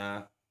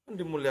 Madinah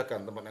dimuliakan,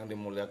 tempat yang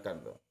dimuliakan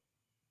tuh.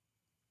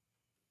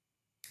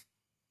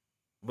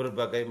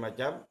 Berbagai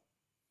macam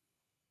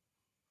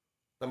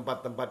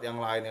tempat-tempat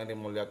yang lain yang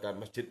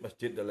dimuliakan,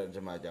 masjid-masjid dan lain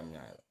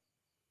semacamnya.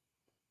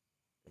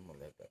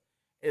 Dimuliakan.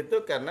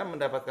 Itu karena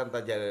mendapatkan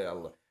tajalli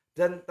Allah.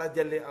 Dan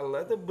tajalli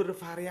Allah itu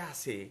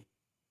bervariasi.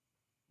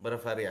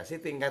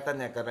 Bervariasi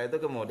tingkatannya. Karena itu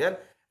kemudian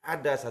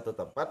ada satu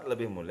tempat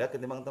lebih mulia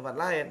ketimbang tempat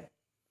lain.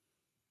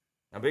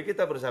 Nabi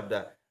kita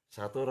bersabda,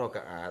 1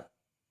 rakaat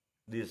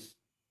di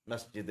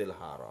Masjidil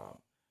Haram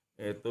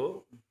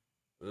itu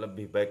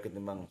lebih baik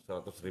ketimbang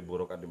 100.000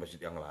 rakaat di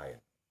masjid yang lain.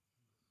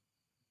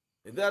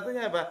 Itu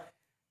artinya apa?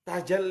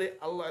 Tajalli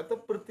Allah itu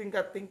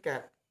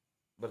bertingkat-tingkat.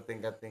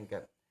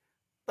 Bertingkat-tingkat.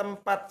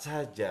 Tempat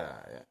saja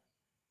ya,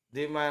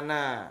 di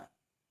mana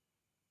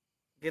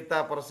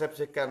kita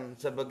persepsikan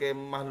sebagai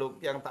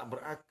makhluk yang tak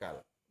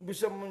berakal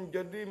bisa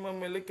menjadi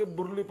memiliki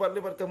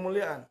berlipat-lipat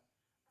kemuliaan.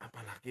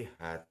 Apalagi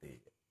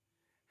hati.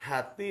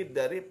 Hati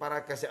dari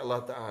para kasih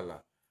Allah Ta'ala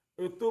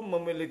itu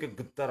memiliki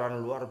getaran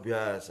luar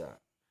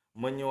biasa,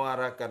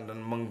 menyuarakan dan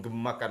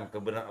menggemakan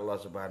kebenaran Allah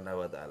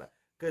Subhanahu wa Ta'ala.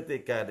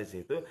 Ketika di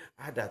situ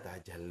ada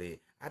tajalli,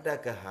 ada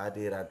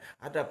kehadiran,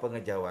 ada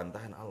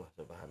pengejawantahan Allah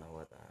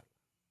Subhanahu wa Ta'ala.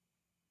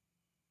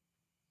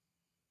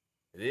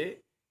 Jadi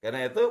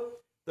karena itu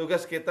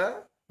tugas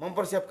kita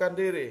mempersiapkan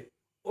diri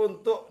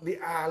untuk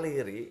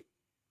dialiri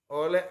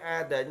oleh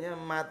adanya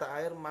mata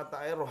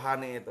air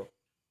rohani itu.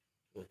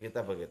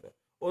 Kita begitu.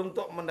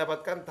 Untuk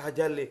mendapatkan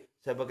tajalli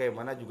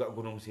sebagaimana juga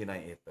Gunung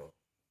Sinai itu.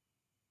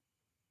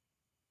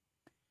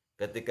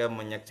 Ketika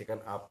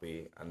menyaksikan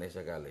api, aneh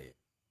sekali.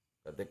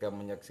 Ketika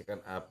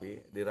menyaksikan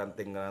api di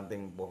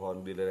ranting-ranting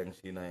pohon di lereng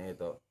Sinai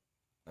itu,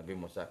 Nabi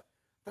Musa,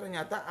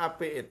 ternyata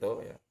api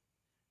itu ya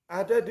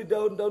ada di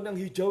daun-daun yang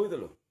hijau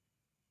itu loh.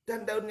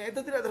 Dan daunnya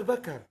itu tidak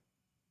terbakar.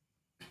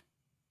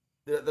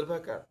 Tidak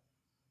terbakar.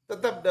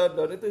 Tetap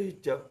daun-daun itu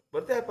hijau.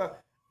 Berarti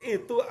apa?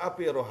 Itu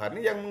api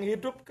rohani yang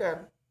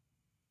menghidupkan.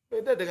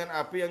 Beda dengan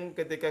api yang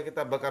ketika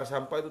kita bakar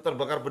sampah itu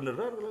terbakar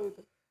beneran kalau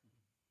itu.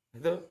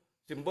 Itu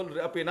simbol dari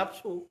api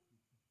nafsu.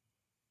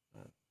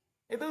 Nah,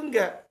 itu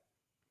enggak.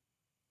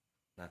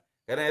 Nah,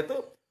 karena itu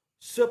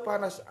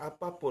sepanas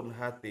apapun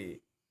hati,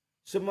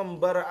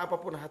 semembara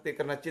apapun hati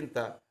karena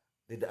cinta,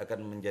 tidak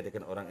akan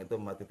menjadikan orang itu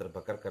mati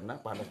terbakar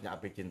karena panasnya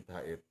api cinta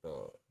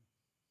itu.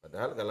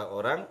 Padahal kalau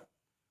orang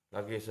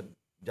lagi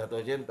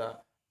jatuh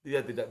cinta,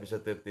 dia tidak bisa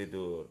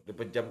tertidur.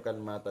 Dipejamkan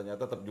matanya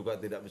tetap juga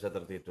tidak bisa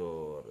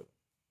tertidur.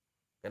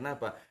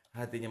 Kenapa?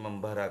 Hatinya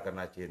membara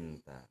karena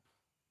cinta.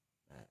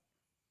 Nah,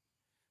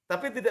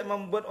 tapi tidak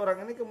membuat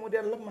orang ini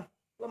kemudian lemah,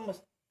 lemes.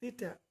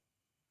 Tidak.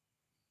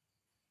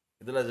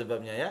 Itulah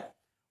sebabnya ya,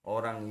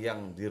 orang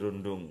yang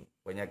dirundung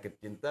penyakit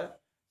cinta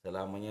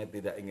selamanya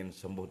tidak ingin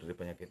sembuh dari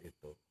penyakit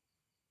itu.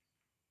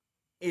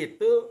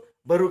 Itu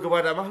baru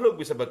kepada makhluk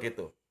bisa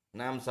begitu.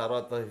 Nam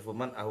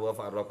saratahifuman ahwa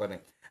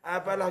fa'arraqani.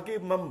 Apalagi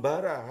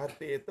membara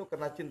hati itu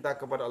karena cinta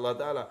kepada Allah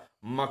Ta'ala.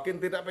 Makin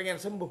tidak pengen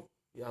sembuh.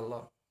 Ya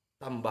Allah,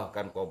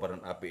 tambahkan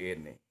kobaran api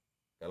ini.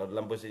 Kalau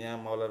dalam posisinya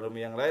Maulana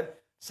Rumi yang lain,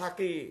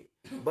 Saki,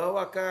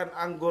 bawakan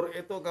anggur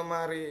itu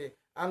kemari.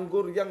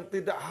 Anggur yang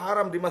tidak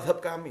haram di mazhab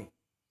kami.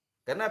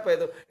 Kenapa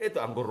itu? Itu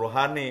anggur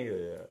rohani.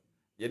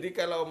 Jadi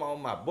kalau mau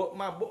mabuk,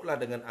 mabuklah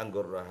dengan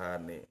anggur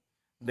rohani.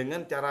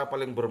 Dengan cara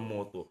paling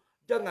bermutu.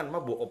 Jangan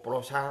mabuk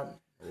oplosan.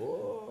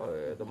 Oh,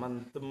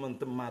 teman-teman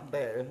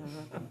mate.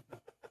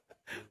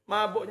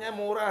 Mabuknya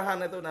murahan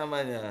itu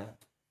namanya.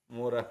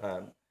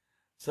 Murahan.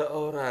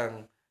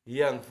 Seorang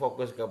yang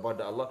fokus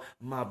kepada Allah,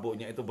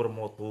 mabuknya itu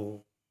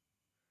bermutu.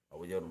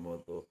 Mabuknya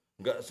bermutu.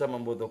 Enggak usah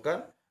membutuhkan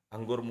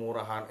anggur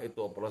murahan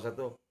itu, oplosan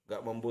itu.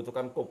 Enggak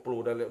membutuhkan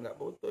koplo dan enggak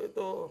butuh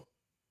itu.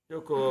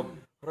 Cukup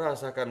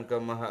rasakan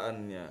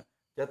kemahaannya.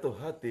 Jatuh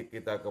hati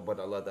kita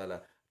kepada Allah Ta'ala.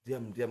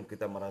 Diam-diam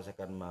kita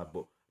merasakan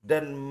mabuk.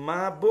 Dan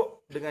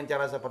mabuk dengan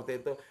cara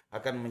seperti itu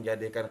akan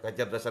menjadikan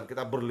kecerdasan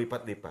kita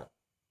berlipat-lipat.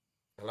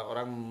 Kalau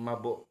orang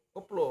mabuk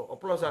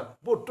oplosan,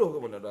 bodoh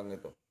kemudian orang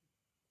itu.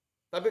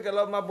 Tapi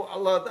kalau mabuk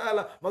Allah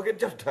Ta'ala makin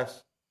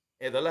cerdas.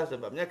 Itulah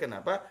sebabnya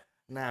kenapa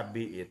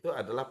Nabi itu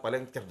adalah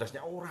paling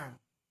cerdasnya orang.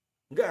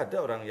 Enggak ada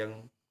orang yang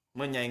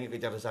menyaingi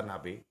kecerdasan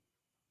Nabi.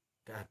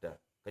 Enggak ada.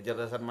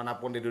 Kecerdasan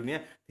manapun di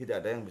dunia tidak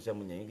ada yang bisa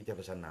menyaingi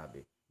kecerdasan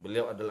Nabi.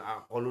 Beliau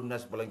adalah aqalun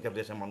nas, paling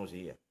cerdasnya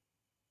manusia.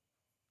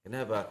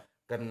 Kenapa?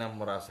 Karena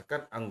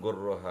merasakan anggur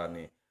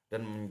rohani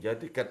dan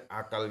menjadikan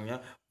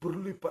akalnya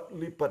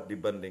berlipat-lipat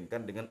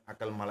dibandingkan dengan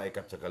akal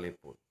malaikat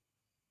sekalipun.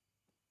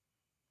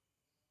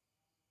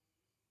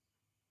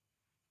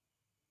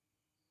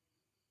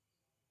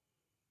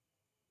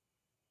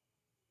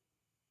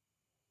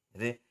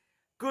 Jadi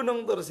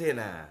Gunung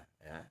Tursina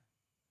ya,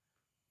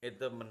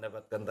 itu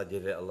mendapatkan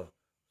tajalli Allah.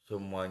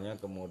 Semuanya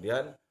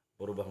kemudian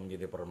berubah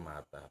menjadi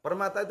permata.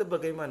 Permata itu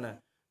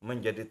bagaimana?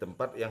 Menjadi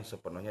tempat yang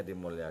sepenuhnya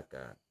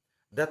dimuliakan.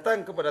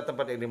 Datang kepada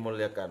tempat yang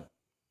dimuliakan,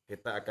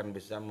 kita akan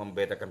bisa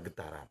membedakan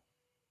getaran.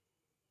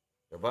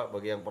 Coba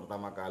bagi yang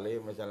pertama kali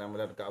misalnya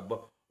melihat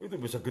Ka'bah, itu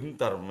bisa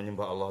gentar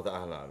menyembah Allah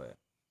Ta'ala.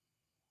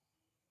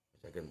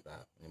 Bisa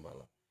gentar menyembah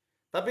Allah.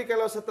 Tapi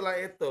kalau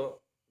setelah itu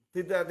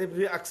tidak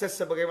diberi akses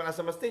sebagaimana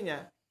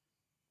semestinya,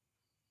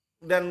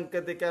 dan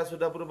ketika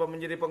sudah berubah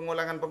menjadi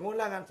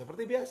pengulangan-pengulangan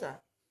seperti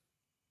biasa.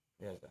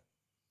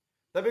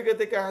 Tapi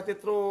ketika hati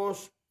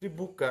terus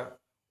dibuka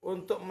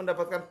untuk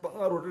mendapatkan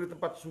pengaruh dari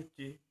tempat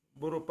suci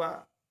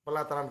berupa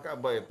pelataran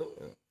Ka'bah itu,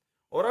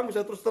 orang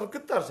bisa terus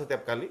tergetar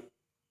setiap kali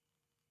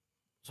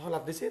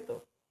sholat di situ.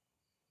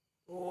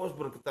 Terus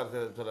bergetar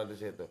sholat di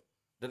situ.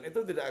 Dan itu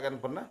tidak akan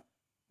pernah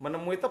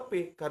menemui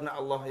tepi karena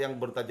Allah yang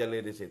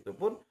bertajalli di situ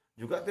pun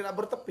juga tidak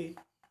bertepi.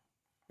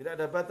 Tidak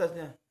ada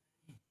batasnya.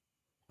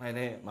 Nah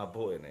ini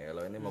mabuk ini,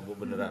 kalau ini mabuk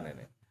beneran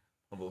ini.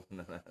 Mabuk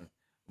beneran.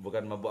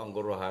 Bukan mabuk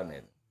anggur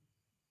rohani.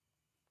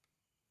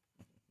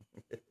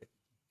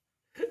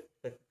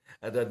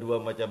 Ada dua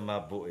macam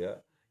mabuk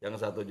ya. Yang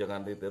satu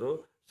jangan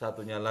ditiru,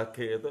 satunya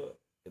lagi itu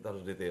kita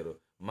harus ditiru.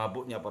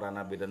 Mabuknya para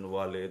nabi dan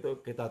wali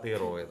itu kita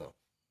tiru itu.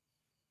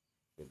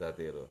 Kita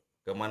tiru.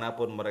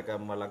 Kemanapun mereka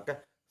melangkah,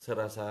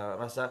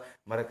 serasa-rasa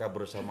mereka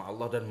bersama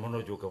Allah dan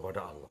menuju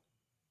kepada Allah.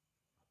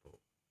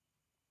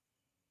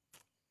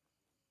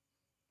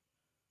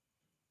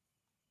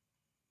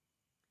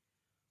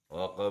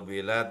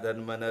 Waqabilat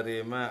dan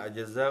menerima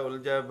ajzaul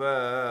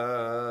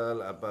jabal,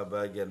 apa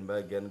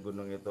bagian-bagian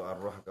gunung itu,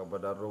 arwah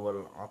kepada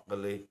arwal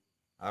aqli,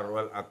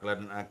 arwal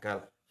aqlan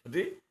akal.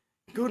 Jadi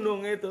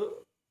gunung itu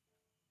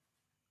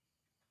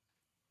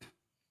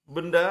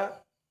benda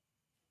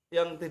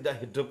yang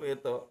tidak hidup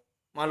itu,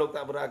 makhluk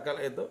tak berakal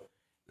itu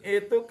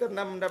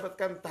karena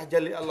mendapatkan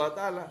tajalli Allah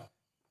Ta'ala,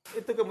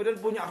 itu kemudian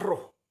punya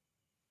roh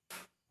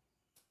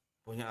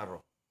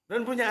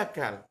dan punya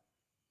akal.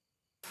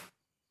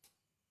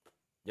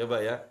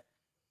 Coba ya,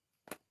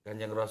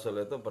 Kanjeng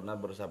Rasul itu pernah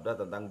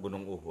bersabda tentang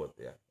Gunung Uhud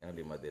ya, yang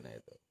di Madinah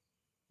itu.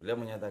 Beliau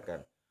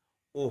menyatakan,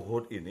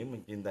 Uhud ini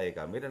mencintai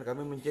kami dan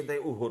kami mencintai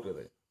Uhud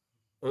katanya.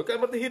 Oh, kan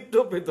berarti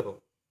hidup itu.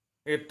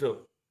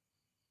 Hidup.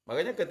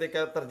 Makanya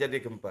ketika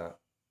terjadi gempa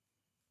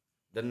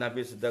dan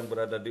Nabi sedang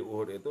berada di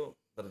Uhud itu,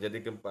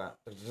 terjadi gempa.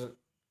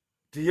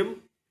 Diem,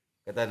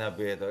 kata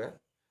Nabi itu kan.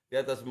 Di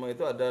atas semua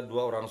itu ada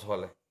dua orang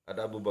soleh.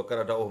 Ada Abu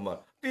Bakar, ada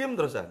Umar. Diem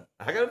terusan.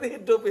 Akhirnya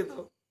hidup itu.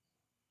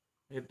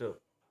 Hidup.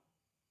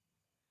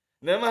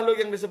 Nah, makhluk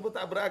yang disebut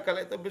tak berakal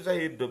itu bisa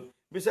hidup,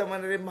 bisa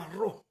menerima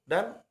ruh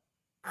dan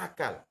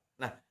akal.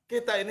 Nah,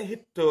 kita ini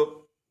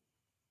hidup.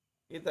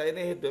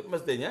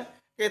 Mestinya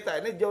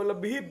kita ini jauh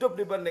lebih hidup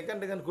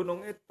dibandingkan dengan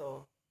gunung itu.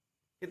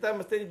 Kita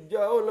mesti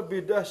jauh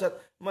lebih dahsyat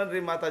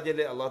menerima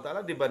tajalli Allah Ta'ala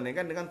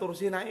dibandingkan dengan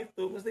Tursina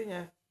itu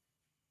mestinya.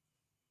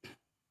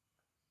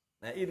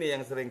 Nah, ini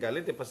yang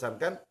seringkali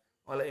dipesankan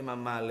oleh Imam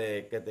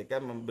Malik ketika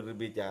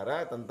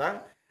berbicara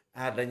tentang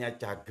adanya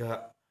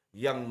cagak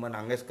yang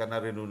menangis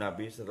karena rindu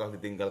Nabi setelah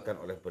ditinggalkan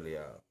oleh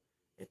beliau.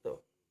 Itu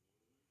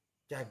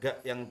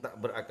cagak yang tak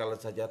berakal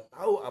saja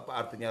tahu apa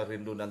artinya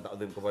rindu dan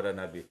takzim kepada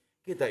Nabi.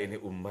 Kita ini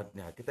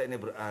umatnya, kita ini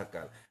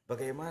berakal.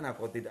 Bagaimana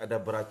kok tidak ada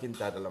berat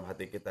cinta dalam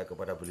hati kita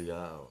kepada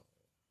beliau?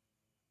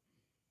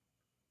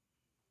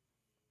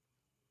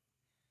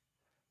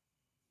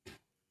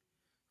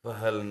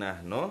 Fahal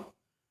nahnu,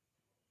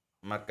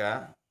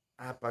 maka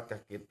apakah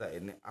kita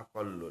ini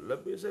aqallu,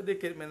 lebih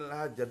sedikit minal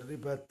hajar dari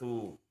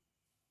batu.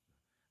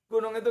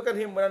 Gunung itu kan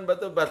himpunan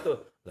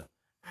batu-batu. Lah,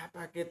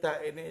 apa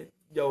kita ini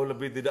jauh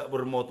lebih tidak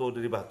bermutu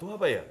dari batu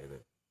apa ya? Gitu.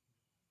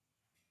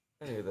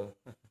 Kan gitu.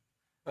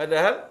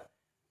 Padahal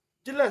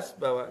jelas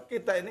bahwa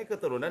kita ini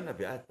keturunan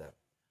Nabi Adam.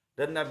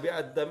 Dan Nabi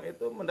Adam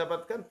itu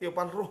mendapatkan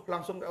tiupan ruh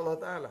langsung ke Allah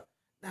Ta'ala.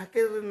 Nah,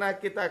 karena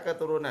kita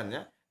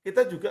keturunannya,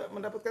 kita juga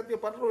mendapatkan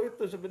tiupan ruh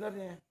itu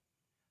sebenarnya.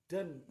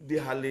 Dan di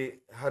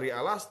hari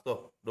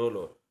Alastoh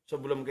dulu,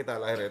 sebelum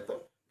kita lahir itu,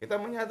 kita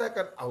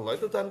menyatakan Allah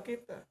itu Tuhan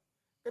kita.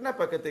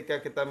 Kenapa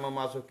ketika kita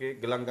memasuki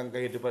gelanggang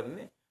kehidupan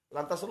ini,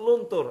 lantas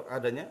luntur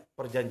adanya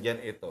perjanjian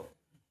itu?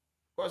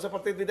 Kok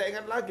seperti tidak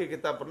ingat lagi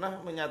kita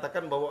pernah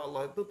menyatakan bahwa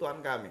Allah itu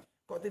Tuhan kami?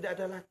 Kok tidak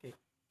ada lagi?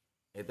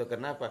 Itu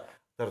kenapa?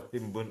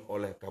 Tertimbun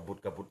oleh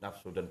kabut-kabut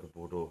nafsu dan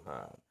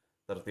kebodohan.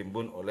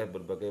 Tertimbun oleh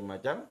berbagai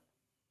macam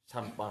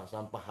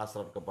sampah-sampah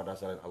hasrat kepada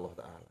selain Allah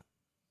Ta'ala.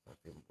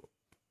 Tertimbun.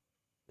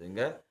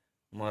 Sehingga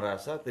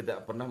merasa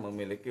tidak pernah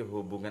memiliki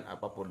hubungan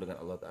apapun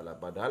dengan Allah Ta'ala.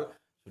 Padahal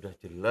sudah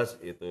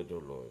jelas itu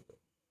dulu.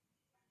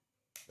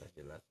 Sudah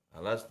jelas.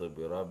 Alastu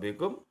bi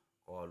rabbikum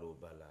qalu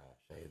bala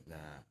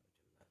syahidna.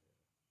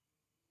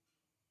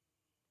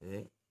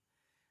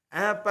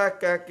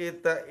 Apakah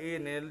kita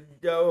ini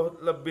jauh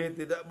lebih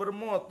tidak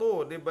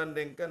bermutu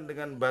dibandingkan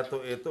dengan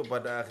batu itu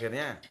pada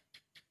akhirnya?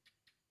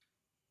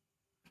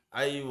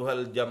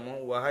 Ayyuhal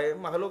jamu, wahai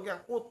makhluk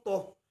yang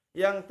utuh,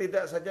 yang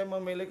tidak saja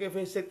memiliki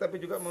fisik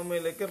tapi juga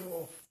memiliki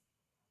ruh.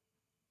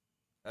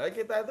 Nah,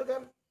 kita itu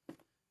kan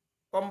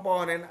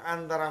komponen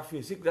antara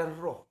fisik dan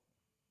roh.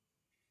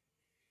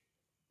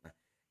 Nah,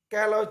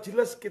 kalau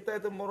jelas kita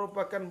itu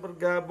merupakan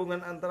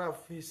bergabungan antara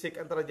fisik,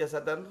 antara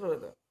jasad dan roh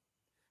itu,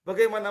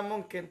 bagaimana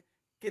mungkin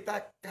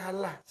kita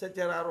kalah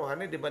secara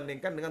rohani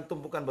dibandingkan dengan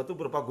tumpukan batu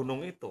berupa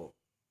gunung itu?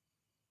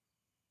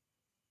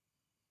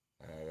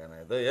 Nah, karena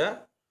itu ya,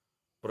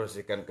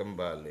 bersihkan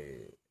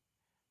kembali.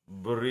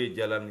 Beri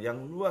jalan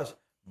yang luas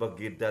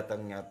bagi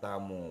datangnya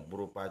tamu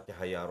berupa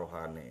cahaya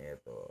rohani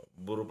itu.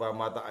 Berupa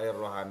mata air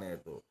rohani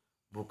itu.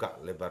 Buka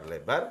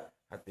lebar-lebar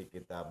hati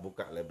kita,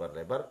 buka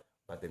lebar-lebar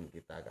batin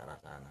kita ke arah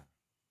sana.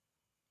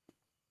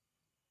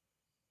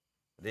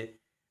 Jadi,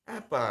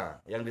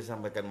 apa yang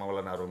disampaikan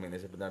Maulana Rumi ini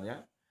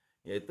sebenarnya?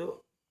 Yaitu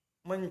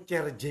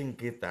mencerjing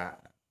kita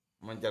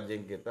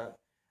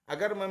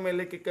agar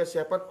memiliki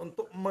kesiapan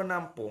untuk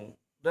menampung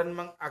dan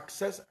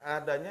mengakses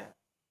adanya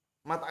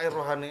mata air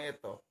rohani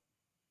itu.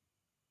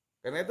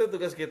 Karena itu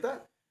tugas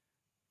kita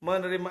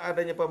menerima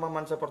adanya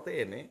pemahaman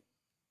seperti ini.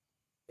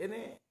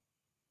 Ini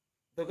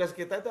tugas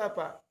kita itu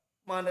apa?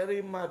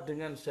 Menerima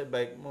dengan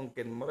sebaik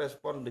mungkin,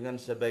 merespon dengan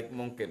sebaik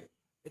mungkin.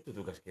 Itu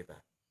tugas kita.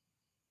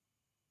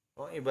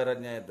 Oh,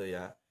 ibaratnya itu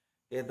ya,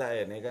 kita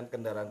ini kan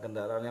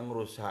kendaraan-kendaraan yang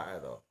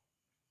rusak itu,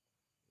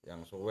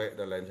 yang suwek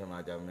dan lain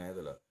semacamnya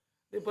itu loh,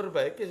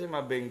 diperbaiki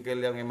sama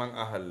bengkel yang memang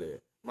ahli.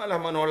 Malah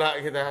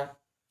menolak kita.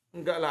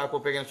 Enggak lah, aku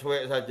pengen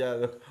suwek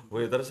saja.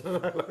 Wih,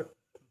 terserah lah.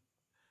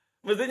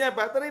 Mestinya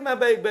apa? Terima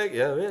baik-baik.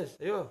 Ya wes,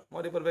 yuk, mau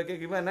diperbaiki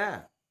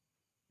gimana?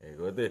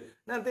 Ikuti.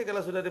 Nanti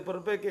kalau sudah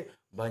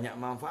diperbaiki, banyak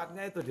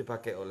manfaatnya itu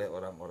dipakai oleh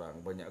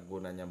orang-orang, banyak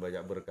gunanya,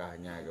 banyak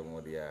berkahnya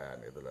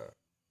kemudian itu loh.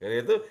 Jadi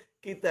itu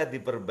kita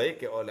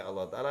diperbaiki oleh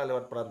Allah Ta'ala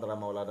lewat perantara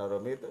Maulana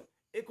Rumi itu,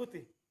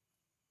 ikuti.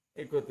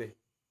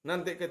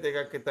 Nanti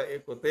ketika kita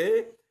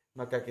ikuti,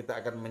 maka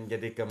kita akan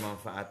menjadi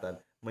kemanfaatan,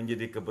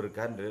 menjadi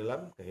keberkahan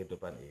dalam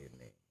kehidupan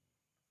ini.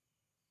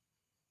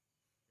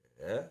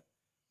 Ya,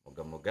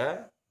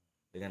 moga-moga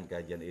dengan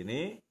kajian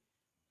ini,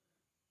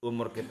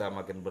 umur kita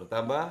makin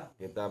bertambah,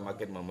 kita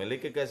makin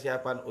memiliki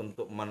kesiapan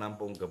untuk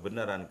menampung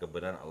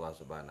kebenaran-kebenaran Allah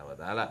Subhanahu wa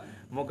Ta'ala.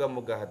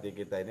 Moga-moga hati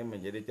kita ini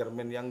menjadi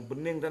cermin yang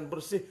bening dan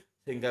bersih,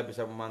 sehingga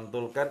bisa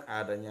memantulkan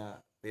adanya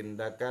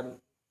tindakan,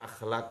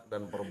 akhlak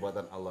dan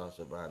perbuatan Allah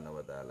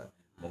Subhanahu wa Ta'ala.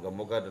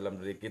 Moga-moga dalam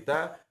diri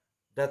kita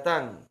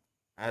datang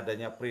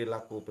adanya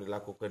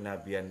perilaku-perilaku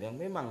kenabian yang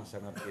memang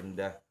sangat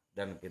indah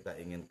dan kita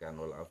inginkan.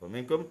 Wal afu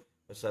minkum.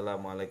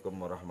 Wassalamualaikum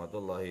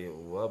warahmatullahi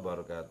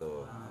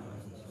wabarakatuh.